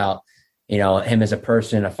know about, him as a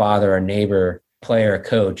person, a father, a neighbor, player, a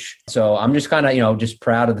coach. So I'm just kind of, just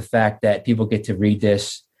proud of the fact that people get to read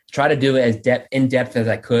this, try to do it as in depth as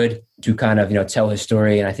I could to kind of, tell his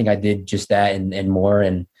story. And I think I did just that and more.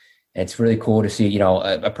 And it's really cool to see,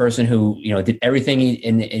 a person who, did everything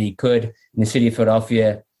he could in the city of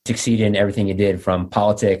Philadelphia, succeed in everything he did, from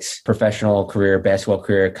politics, professional career, basketball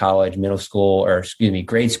career, college,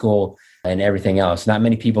 grade school, and everything else. Not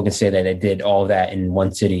many people can say that they did all that in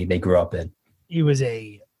one city they grew up in. He was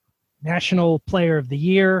a National Player of the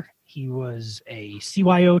Year. He was a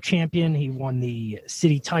CYO champion. He won the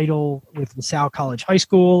city title with LaSalle College High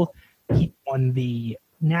School. He won the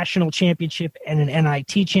national championship and an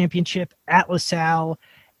NIT championship at LaSalle.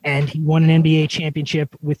 And he won an NBA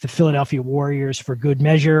championship with the Philadelphia Warriors for good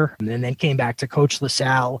measure, and then came back to coach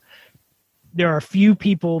LaSalle. There are a few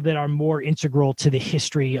people that are more integral to the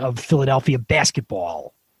history of Philadelphia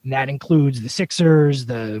basketball. And that includes the Sixers,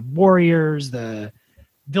 the Warriors, the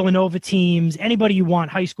Villanova teams, anybody you want,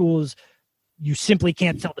 high schools. You simply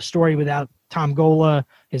can't tell the story without Tom Gola.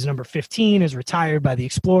 His number 15 is retired by the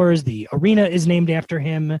Explorers. The arena is named after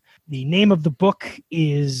him. The name of the book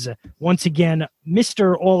is, once again,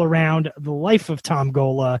 Mr. All Around, The Life of Tom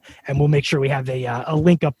Gola, and we'll make sure we have a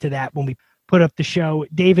link up to that when we put up the show.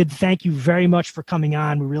 David, thank you very much for coming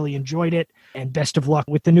on. We really enjoyed it, and best of luck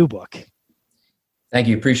with the new book. Thank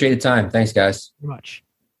you. Appreciate the time. Thanks, guys. Very much.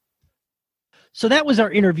 So that was our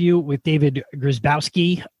interview with David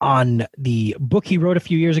Grzybowski on the book he wrote a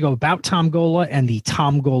few years ago about Tom Gola and the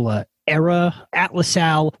Tom Gola era at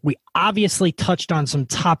LaSalle. We obviously touched on some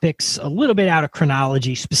topics a little bit out of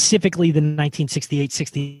chronology, specifically the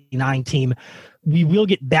 1968-69 team. We will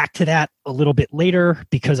get back to that a little bit later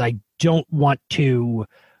because I don't want to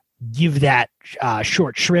give that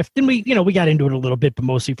short shrift. And we got into it a little bit, but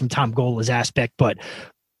mostly from Tom Gola's aspect. But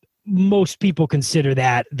most people consider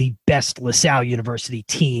that the best LaSalle University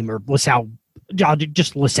team, or LaSalle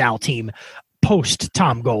team post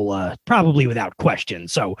Tom Gola, probably without question.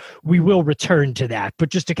 So we will return to that. But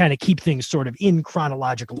just to kind of keep things sort of in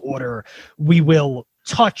chronological order, we will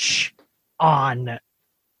touch on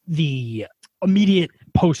the immediate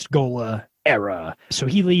post Gola era. So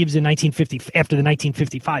he leaves in 1950 after the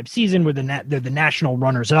 1955 season, where they're the national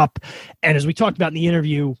runners up. And as we talked about in the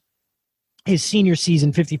interview, his senior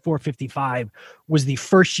season, 54-55, was the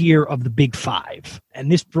first year of the Big Five.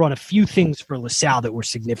 And this brought a few things for LaSalle that were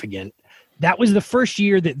significant. That was the first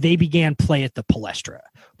year that they began play at the Palestra.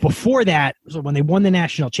 Before that, so when they won the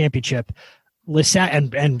national championship, LaSalle,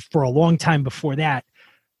 and for a long time before that,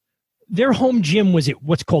 their home gym was at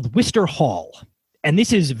what's called Wister Hall. And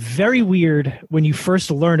this is very weird when you first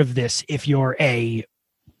learn of this if you're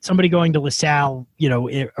somebody going to LaSalle,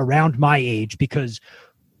 around my age, because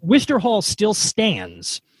Wister Hall still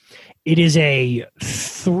stands. It is a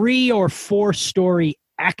 3 or 4 story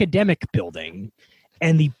academic building,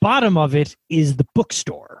 and the bottom of it is the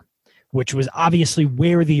bookstore, which was obviously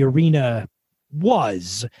where the arena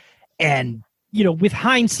was. And, with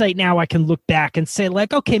hindsight now, I can look back and say,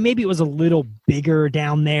 okay, maybe it was a little bigger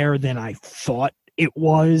down there than I thought it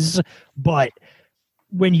was. But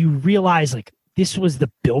when you realize, this was the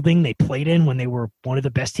building they played in when they were one of the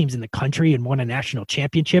best teams in the country and won a national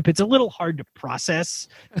championship. It's a little hard to process.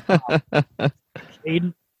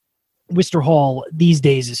 Worcester Hall these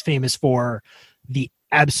days is famous for the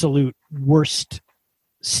absolute worst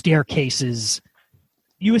staircases.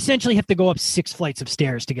 You essentially have to go up 6 flights of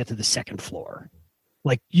stairs to get to the second floor.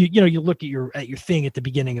 Like you look at your thing at the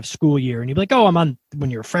beginning of school year and you're like, oh, I'm on, when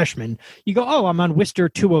you're a freshman, you go, oh, I'm on Worcester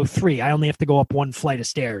 203. I only have to go up 1 flight of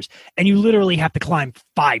stairs, and you literally have to climb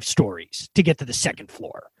 5 stories to get to the second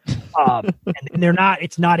floor. And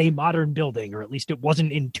it's not a modern building, or at least it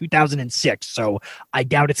wasn't in 2006. So I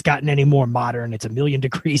doubt it's gotten any more modern. It's 1,000,000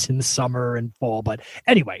 degrees in the summer and fall. But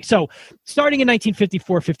anyway, so starting in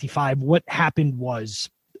 1954-55, what happened was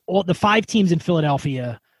all the 5 teams in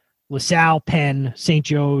Philadelphia, LaSalle, Penn, St.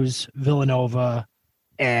 Joe's, Villanova,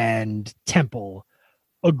 and Temple,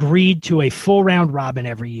 agreed to a full round robin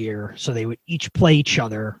every year. So they would each play each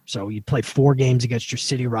other. So you'd play 4 games against your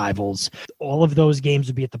city rivals. All of those games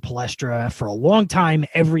would be at the Palestra. For a long time,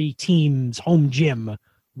 every team's home gym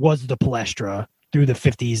was the Palestra through the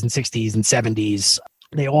 50s and 60s and 70s.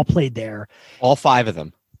 They all played there. All 5 of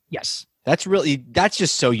them. Yes. That's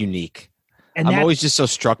just so unique. And I'm always just so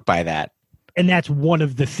struck by that. And that's one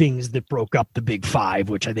of the things that broke up the Big Five,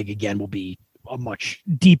 which I think, again, will be a much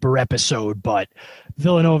deeper episode. But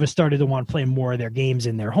Villanova started to want to play more of their games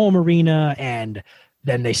in their home arena, and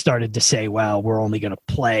then they started to say, well, we'll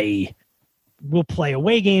play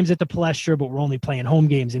away games at the Palestra, but we're only playing home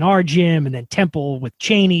games in our gym. And then Temple with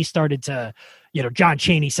Cheney started to, John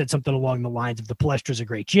Cheney said something along the lines of the Palestra is a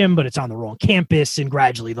great gym, but it's on the wrong campus, and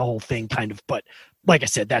gradually the whole thing kind of, but like I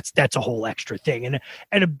said, that's a whole extra thing.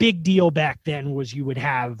 And a big deal back then was you would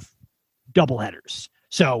have doubleheaders.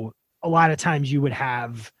 So a lot of times you would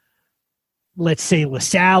have, let's say,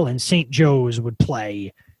 LaSalle and St. Joe's would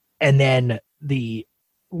play, and then the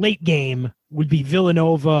late game would be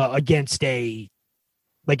Villanova against a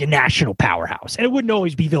national powerhouse. And it wouldn't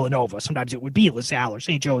always be Villanova. Sometimes it would be LaSalle or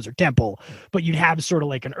St. Joe's or Temple, but you'd have sort of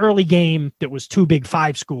like an early game that was 2 Big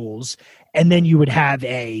Five schools, and then you would have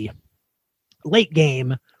a late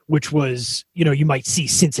game, which was, you might see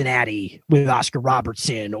Cincinnati with Oscar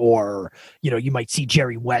Robertson, or, you might see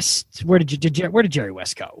Jerry West. Where did Jerry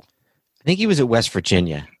West go? I think he was at West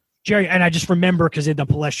Virginia. Jerry, and I just remember because in the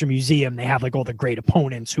Palestra Museum, they have like all the great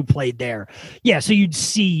opponents who played there. Yeah, so you'd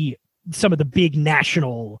see some of the big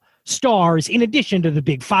national stars in addition to the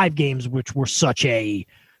Big Five games, which were such a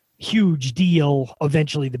huge deal.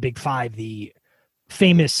 Eventually, the Big Five, the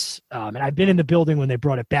famous, and I've been in the building when they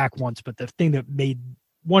brought it back once, but the thing that made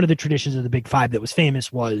one of the traditions of the Big Five that was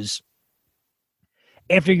famous was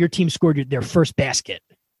after your team scored their first basket,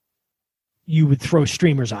 you would throw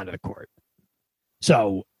streamers onto the court.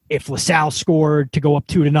 So if LaSalle scored to go up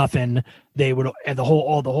 2-0, they would, and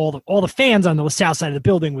all the fans on the LaSalle side of the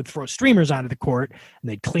building would throw streamers onto the court, and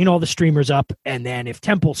they'd clean all the streamers up. And then if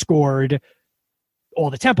Temple scored, all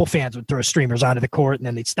the Temple fans would throw streamers onto the court, and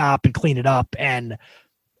then they'd stop and clean it up. And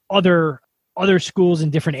other schools in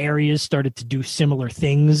different areas started to do similar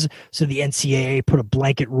things. So the NCAA put a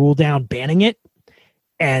blanket rule down banning it,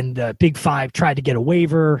 and the Big Five tried to get a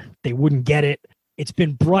waiver. They wouldn't get it. It's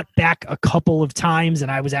been brought back a couple of times,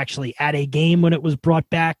 and I was actually at a game when it was brought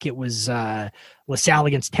back. It was LaSalle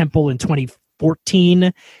against Temple in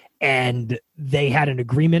 2014, and they had an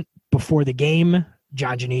agreement before the game,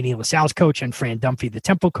 John Giannini, LaSalle's coach, and Fran Dunphy, the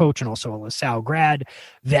Temple coach, and also a LaSalle grad,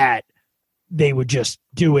 that they would just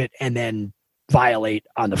do it and then violate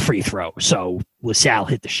on the free throw. So LaSalle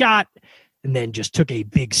hit the shot and then just took a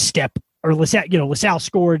big step, or LaSalle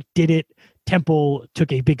scored, did it. Temple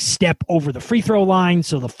took a big step over the free throw line,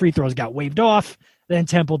 so the free throws got waved off. Then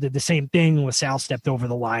Temple did the same thing. LaSalle stepped over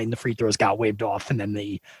the line, the free throws got waved off, and then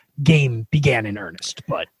the game began in earnest.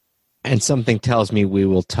 And something tells me we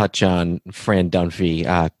will touch on Fran Dunphy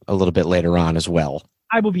a little bit later on as well.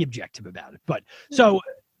 I will be objective about it. But so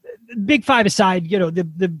Big Five aside,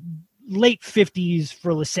 the late 50s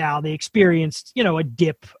for LaSalle, they experienced, a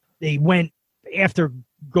dip. They went after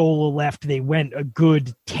Gola left, they went a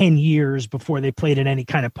good 10 years before they played in any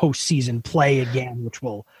kind of postseason play again, which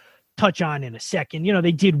we'll touch on in a second.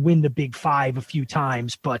 They did win the Big Five a few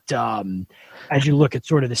times, but as you look at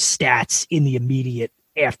sort of the stats in the immediate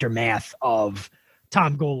aftermath of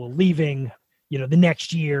Tom Gola leaving, the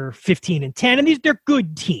next year, 15-10, and they're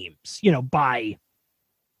good teams, by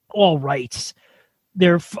all rights.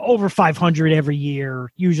 They're over 500 every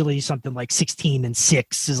year. Usually something like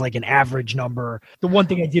 16-6 is like an average number. The one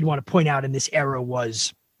thing I did want to point out in this era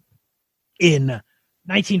was in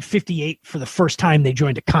 1958, for the first time, they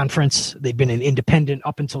joined a conference. They'd been an independent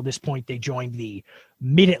up until this point. They joined the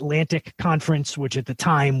Mid-Atlantic Conference, which at the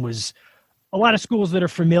time was a lot of schools that are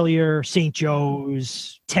familiar: St.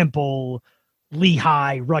 Joe's, Temple,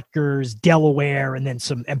 Lehigh, Rutgers, Delaware, and then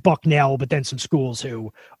and Bucknell, but then some schools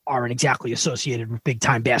who aren't exactly associated with big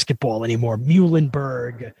time basketball anymore.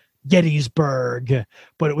 Muhlenberg, Gettysburg,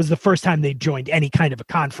 but it was the first time they joined any kind of a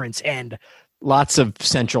conference, and lots of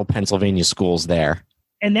central Pennsylvania schools there.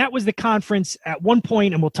 And that was the conference at one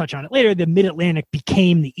point, and we'll touch on it later. The Mid-Atlantic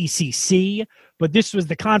became the ECC, but this was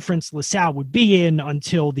the conference LaSalle would be in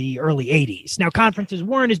until the early 80s. Now, conferences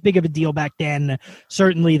weren't as big of a deal back then.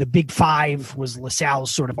 Certainly the Big Five was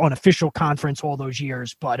LaSalle's sort of unofficial conference all those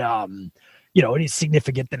years, but it is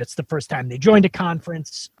significant that it's the first time they joined a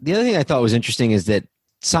conference. The other thing I thought was interesting is that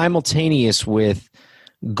simultaneous with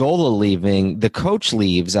Gola leaving, the coach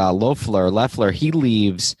leaves, Leffler, he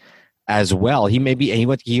leaves as well. He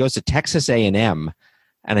goes to Texas A&M,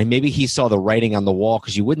 and maybe he saw the writing on the wall,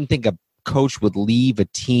 because you wouldn't think a coach would leave a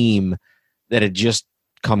team that had just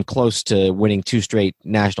come close to winning 2 straight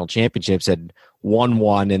national championships, had won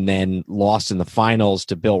one and then lost in the finals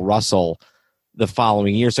to Bill Russell the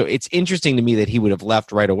following year. So it's interesting to me that he would have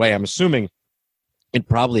left right away. I'm assuming it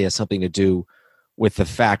probably has something to do with the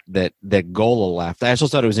fact that Gola left. I also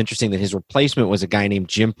thought it was interesting that his replacement was a guy named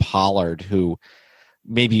Jim Pollard, who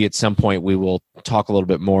maybe at some point we will talk a little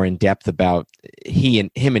bit more in depth about him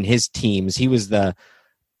and his teams. He was a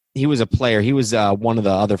player. He was one of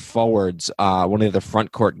the other forwards, one of the other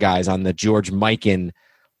front court guys on the George Mikan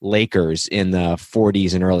Lakers in the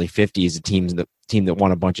 40s and early 50s, the team that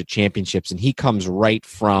won a bunch of championships. And he comes right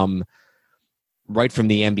from the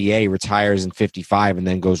NBA, retires in 55, and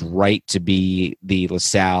then goes right to be the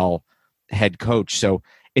LaSalle head coach. So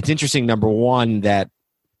it's interesting, number one, that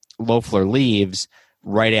Loeffler leaves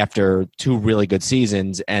right after 2 really good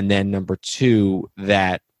seasons, and then number 2,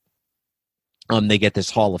 that they get this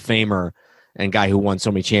Hall of Famer and guy who won so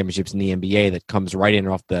many championships in the NBA that comes right in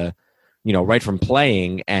off the, right from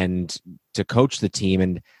playing and to coach the team.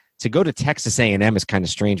 And to go to Texas A&M is kind of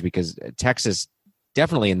strange, because Texas,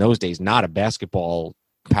 definitely in those days, not a basketball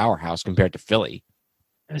powerhouse compared to Philly.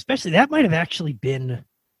 And especially that might have actually been,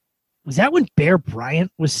 was that when Bear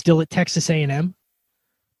Bryant was still at Texas A&M?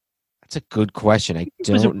 That's a good question. It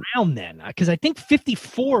was around then, because I think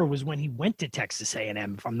 54 was when he went to Texas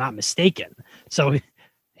A&M, if I'm not mistaken. So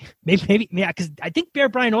maybe, because I think Bear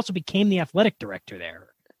Bryant also became the athletic director there.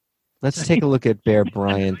 Let's take a look at Bear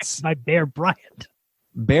Bryant's. By Bear Bryant.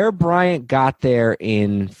 Bear Bryant got there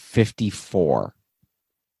in 54.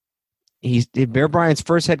 Bear Bryant's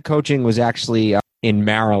first head coaching was actually in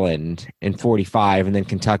Maryland in 45, and then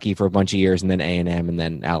Kentucky for a bunch of years, and then A&M, and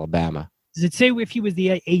then Alabama. Does it say if he was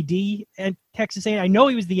the AD at Texas A&M? I know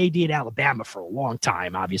he was the AD at Alabama for a long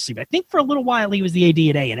time, obviously, but I think for a little while he was the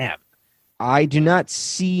AD at A&M. I do not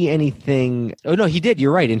see anything. Oh, no, he did.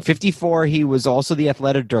 You're right. In 54, he was also the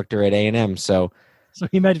athletic director at A&M. So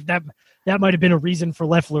he might have, that might have been a reason for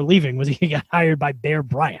Loeffler leaving, was he got hired by Bear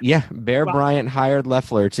Bryant. Yeah, Bear Bryant hired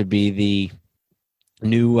Loeffler to be the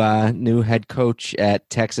new head coach at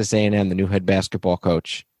Texas A&M, the new head basketball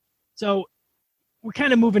coach. So we're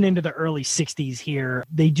kind of moving into the early 60s here.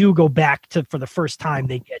 They do go back to, for the first time,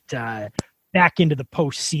 they get back into the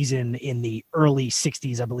postseason in the early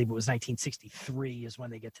 60s. I believe it was 1963 is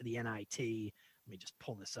when they get to the NIT. Let me just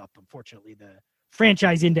pull this up. Unfortunately, the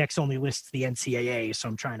franchise index only lists the NCAA, so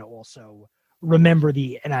I'm trying to also remember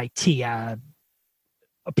the NIT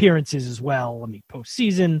appearances as well. Let me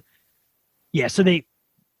postseason. Yeah, so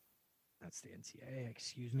that's the NCAA,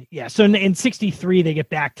 excuse me. Yeah, so in 63, they get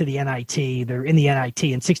back to the NIT. They're in the NIT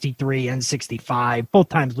in 63 and 65, both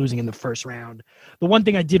times losing in the first round. The one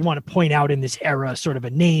thing I did want to point out in this era, sort of a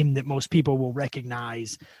name that most people will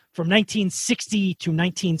recognize, from 1960 to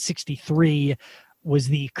 1963 was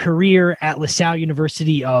the career at LaSalle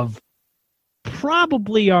University of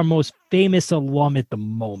probably our most famous alum at the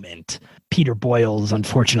moment. Peter Boyles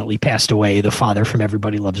unfortunately passed away, the father from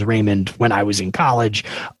Everybody Loves Raymond, when I was in college,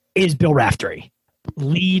 is Bill Raftery.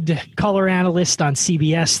 Lead color analyst on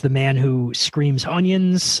CBS, the man who screams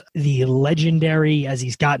onions, the legendary, as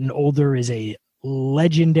he's gotten older, is a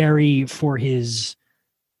legendary for his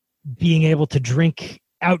being able to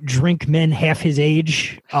outdrink men half his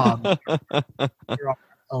age. There are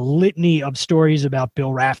a litany of stories about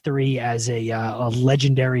Bill Raftery as a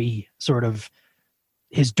legendary sort of.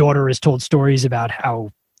 His daughter has told stories about how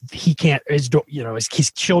he can't, his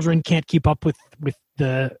children can't keep up with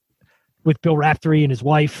Bill Raftery and his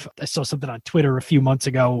wife. I saw something on Twitter a few months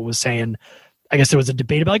ago. It was saying, I guess there was a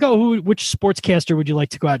debate about which sportscaster would you like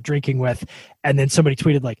to go out drinking with? And then somebody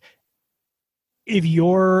tweeted if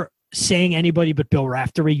your saying anybody but Bill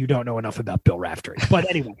Raftery, you don't know enough about Bill Raftery. But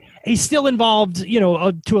anyway, he's still involved,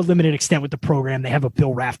 to a limited extent with the program. They have a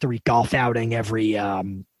Bill Raftery golf outing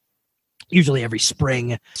usually every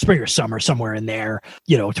spring or summer, somewhere in there,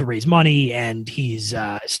 to raise money. And he's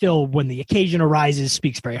still, when the occasion arises,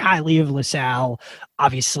 speaks very highly of LaSalle.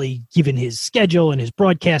 Obviously, given his schedule and his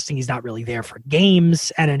broadcasting, he's not really there for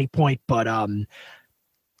games at any point, but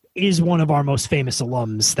is one of our most famous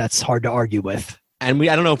alums. That's hard to argue with. And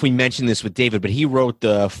I don't know if we mentioned this with David, but he wrote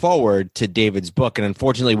the foreword to David's book. And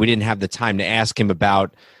unfortunately, we didn't have the time to ask him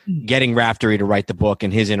about getting Raftery to write the book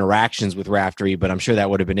and his interactions with Raftery, but I'm sure that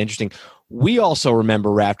would have been interesting. We also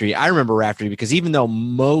remember Raftery. I remember Raftery because even though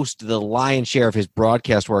the lion's share of his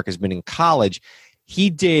broadcast work has been in college,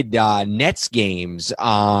 he did Nets games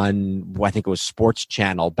on, I think it was Sports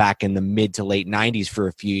Channel back in the mid to late 90s for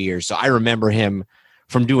a few years. So I remember him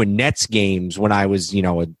from doing Nets games when I was,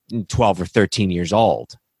 12 or 13 years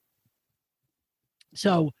old.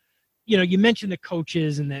 So, you mentioned the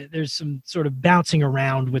coaches and there's some sort of bouncing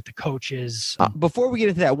around with the coaches. Before we get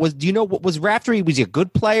into that, do you know what was Raftery? Was he a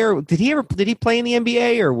good player? Did he play in the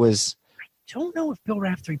NBA or was? I don't know if Bill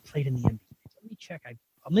Raftery played in the NBA. Let me check.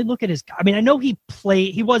 Let me look at his. I mean, I know he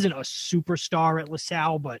played. He wasn't a superstar at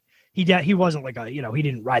LaSalle, but he wasn't like he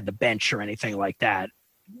didn't ride the bench or anything like that.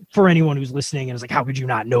 For anyone who's listening and is like, how could you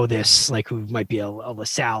not know this? Like, who might be a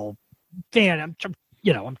LaSalle fan?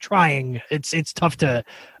 I'm trying. It's tough to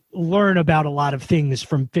learn about a lot of things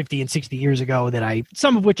from 50 and 60 years ago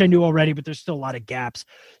some of which I knew already, but there's still a lot of gaps.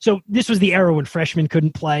 So this was the era when freshmen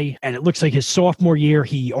couldn't play. And it looks like his sophomore year,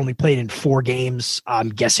 he only played in 4 games, I'm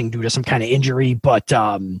guessing due to some kind of injury. But,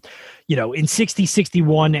 in 60,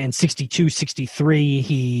 61 and 62,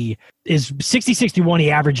 63, 60, 61,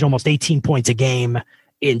 he averaged almost 18 points a game.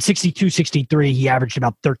 In 62, 63, he averaged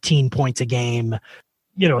about 13 points a game.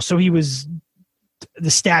 So he was, the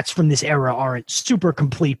stats from this era aren't super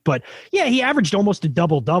complete, but yeah, he averaged almost a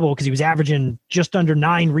double-double because he was averaging just under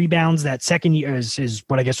 9 rebounds that second year, is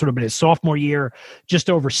what I guess would have been his sophomore year, just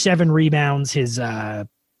over 7 rebounds his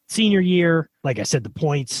senior year. Like I said, the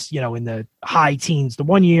points, in the high teens the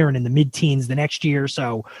one year and in the mid-teens the next year.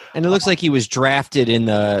 So, and it looks like he was drafted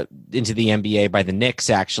into the NBA by the Knicks,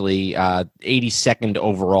 actually, 82nd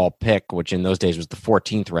overall pick, which in those days was the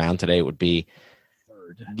 14th round. Today it would be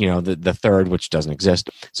the third, which doesn't exist.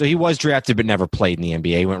 So he was drafted but never played in the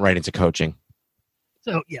NBA. He went right into coaching.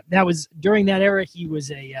 So yeah, that was during that era. He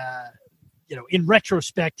was in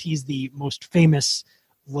retrospect, he's the most famous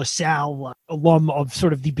LaSalle alum of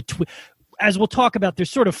sort of the between. As we'll talk about,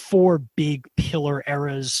 there's sort of 4 big pillar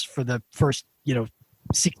eras for the first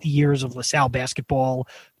 60 years of LaSalle basketball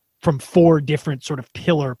from 4 different sort of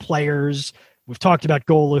pillar players. We've talked about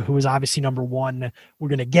Gola, who is obviously number 1. We're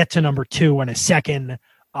going to get to number 2 in a second.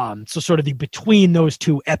 So sort of the between those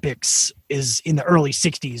 2 epics is in the early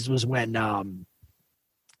 60s was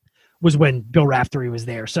when Bill Raftery was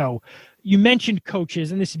there. So you mentioned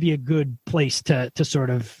coaches, and this would be a good place to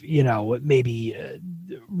sort of, maybe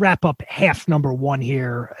wrap up half number 1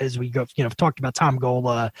 here as we go, talked about Tom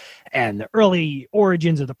Gola and the early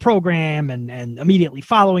origins of the program and immediately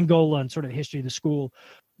following Gola and sort of the history of the school.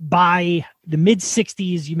 By the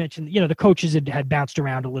mid-60s, you mentioned, the coaches had bounced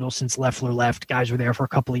around a little since Loeffler left. Guys were there for a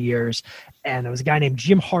couple of years. And there was a guy named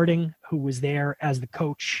Jim Harding who was there as the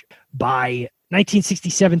coach. By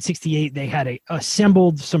 1967-68, they had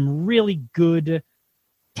assembled some really good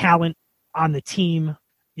talent on the team.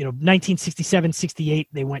 1967-68,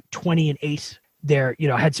 they went 20-8. There,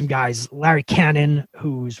 had some guys, Larry Cannon,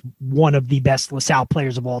 who's one of the best LaSalle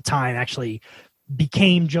players of all time, actually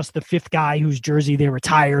became just the 5th guy whose jersey they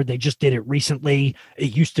retired. They just did it recently.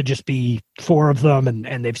 It used to just be 4 of them,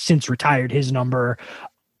 and they've since retired his number.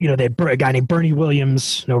 They had a guy named Bernie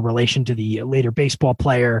Williams, no relation to the later baseball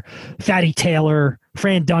player, Fatty Taylor,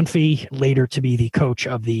 Fran Dunphy, later to be the coach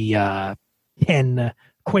of the Penn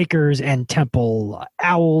Quakers and Temple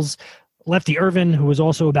Owls, Lefty Irvin, who was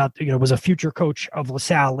also was a future coach of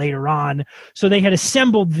LaSalle later on. So they had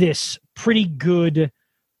assembled this pretty good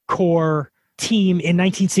core team. In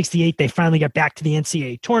 1968, they finally got back to the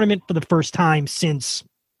NCAA tournament for the first time since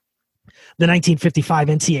the 1955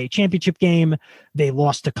 NCAA championship game. They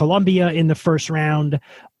lost to Columbia in the first round.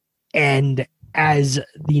 And as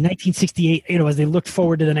the 1968, as they looked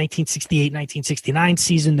forward to the 1968-1969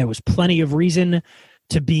 season, there was plenty of reason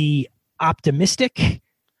to be optimistic.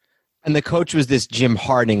 And the coach was this Jim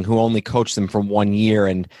Harding, who only coached them for 1 year.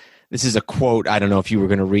 And this is a quote. I don't know if you were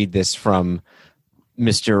going to read this from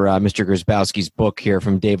Mr. Grabowski's book here,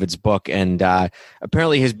 from David's book, and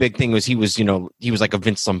apparently his big thing was he was like a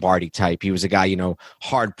Vince Lombardi type. He was a guy,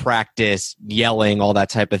 hard practice, yelling, all that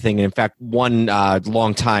type of thing. And in fact, one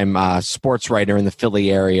longtime sports writer in the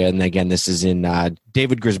Philly area, and again, this is in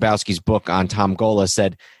David Grabowski's book on Tom Gola,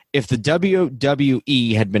 said, if the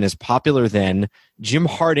WWE had been as popular then, Jim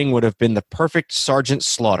Harding would have been the perfect Sergeant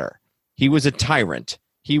Slaughter. He was a tyrant.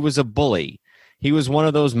 He was a bully. He was one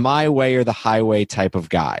of those my way or the highway type of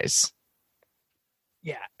guys.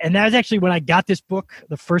 Yeah, and that was actually when I got this book.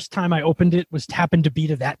 The first time I opened it happened to be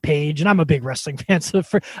to that page, and I'm a big wrestling fan, so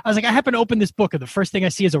I was like, I happen to open this book, and the first thing I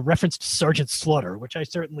see is a reference to Sergeant Slaughter, which I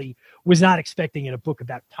certainly was not expecting in a book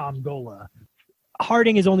about Tom Gola.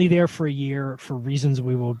 Harding is only there for a year for reasons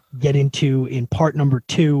we will get into in part number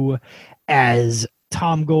 2, as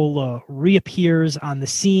Tom Gola reappears on the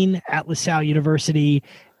scene at LaSalle University,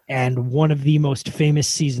 and one of the most famous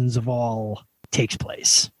seasons of all takes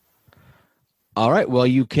place. All right. Well,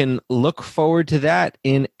 you can look forward to that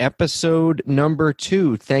in episode number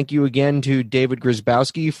 2. Thank you again to David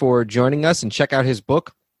Grabowski for joining us, and check out his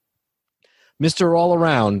book, Mr. All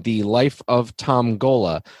Around, The Life of Tom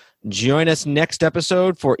Gola. Join us next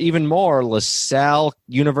episode for even more LaSalle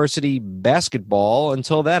University basketball.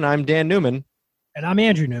 Until then, I'm Dan Newman. And I'm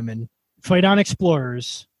Andrew Newman. Fight on,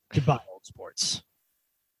 Explorers. Goodbye, old sports.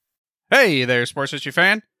 Hey there, sports history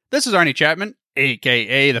fan. This is Arnie Chapman,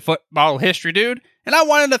 a.k.a. the Football History Dude, and I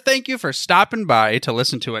wanted to thank you for stopping by to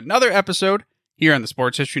listen to another episode here on the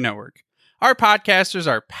Sports History Network. Our podcasters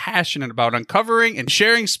are passionate about uncovering and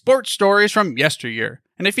sharing sports stories from yesteryear.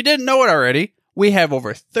 And if you didn't know it already, we have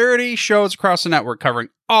over 30 shows across the network covering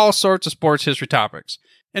all sorts of sports history topics.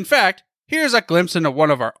 In fact, here's a glimpse into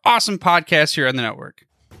one of our awesome podcasts here on the network.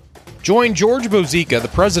 Join George Bozica, the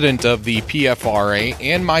president of the PFRA,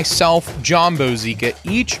 and myself, John Bozica,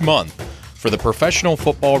 each month for the Professional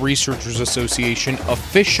Football Researchers Association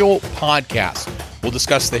official podcast. We'll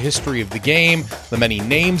discuss the history of the game, the many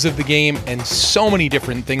names of the game, and so many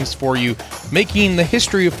different things for you, making the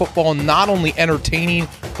history of football not only entertaining,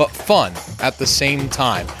 but fun at the same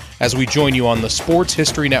time, as we join you on the Sports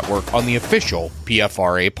History Network on the official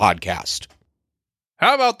PFRA podcast.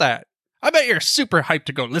 How about that? I bet you're super hyped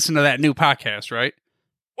to go listen to that new podcast, right?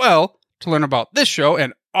 Well, to learn about this show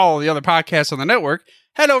and all the other podcasts on the network,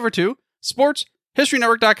 head over to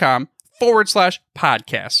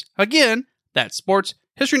sportshistorynetwork.com/podcasts. Again, that's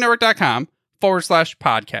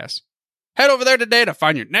sportshistorynetwork.com/podcasts. Head over there today to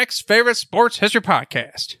find your next favorite sports history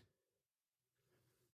podcast.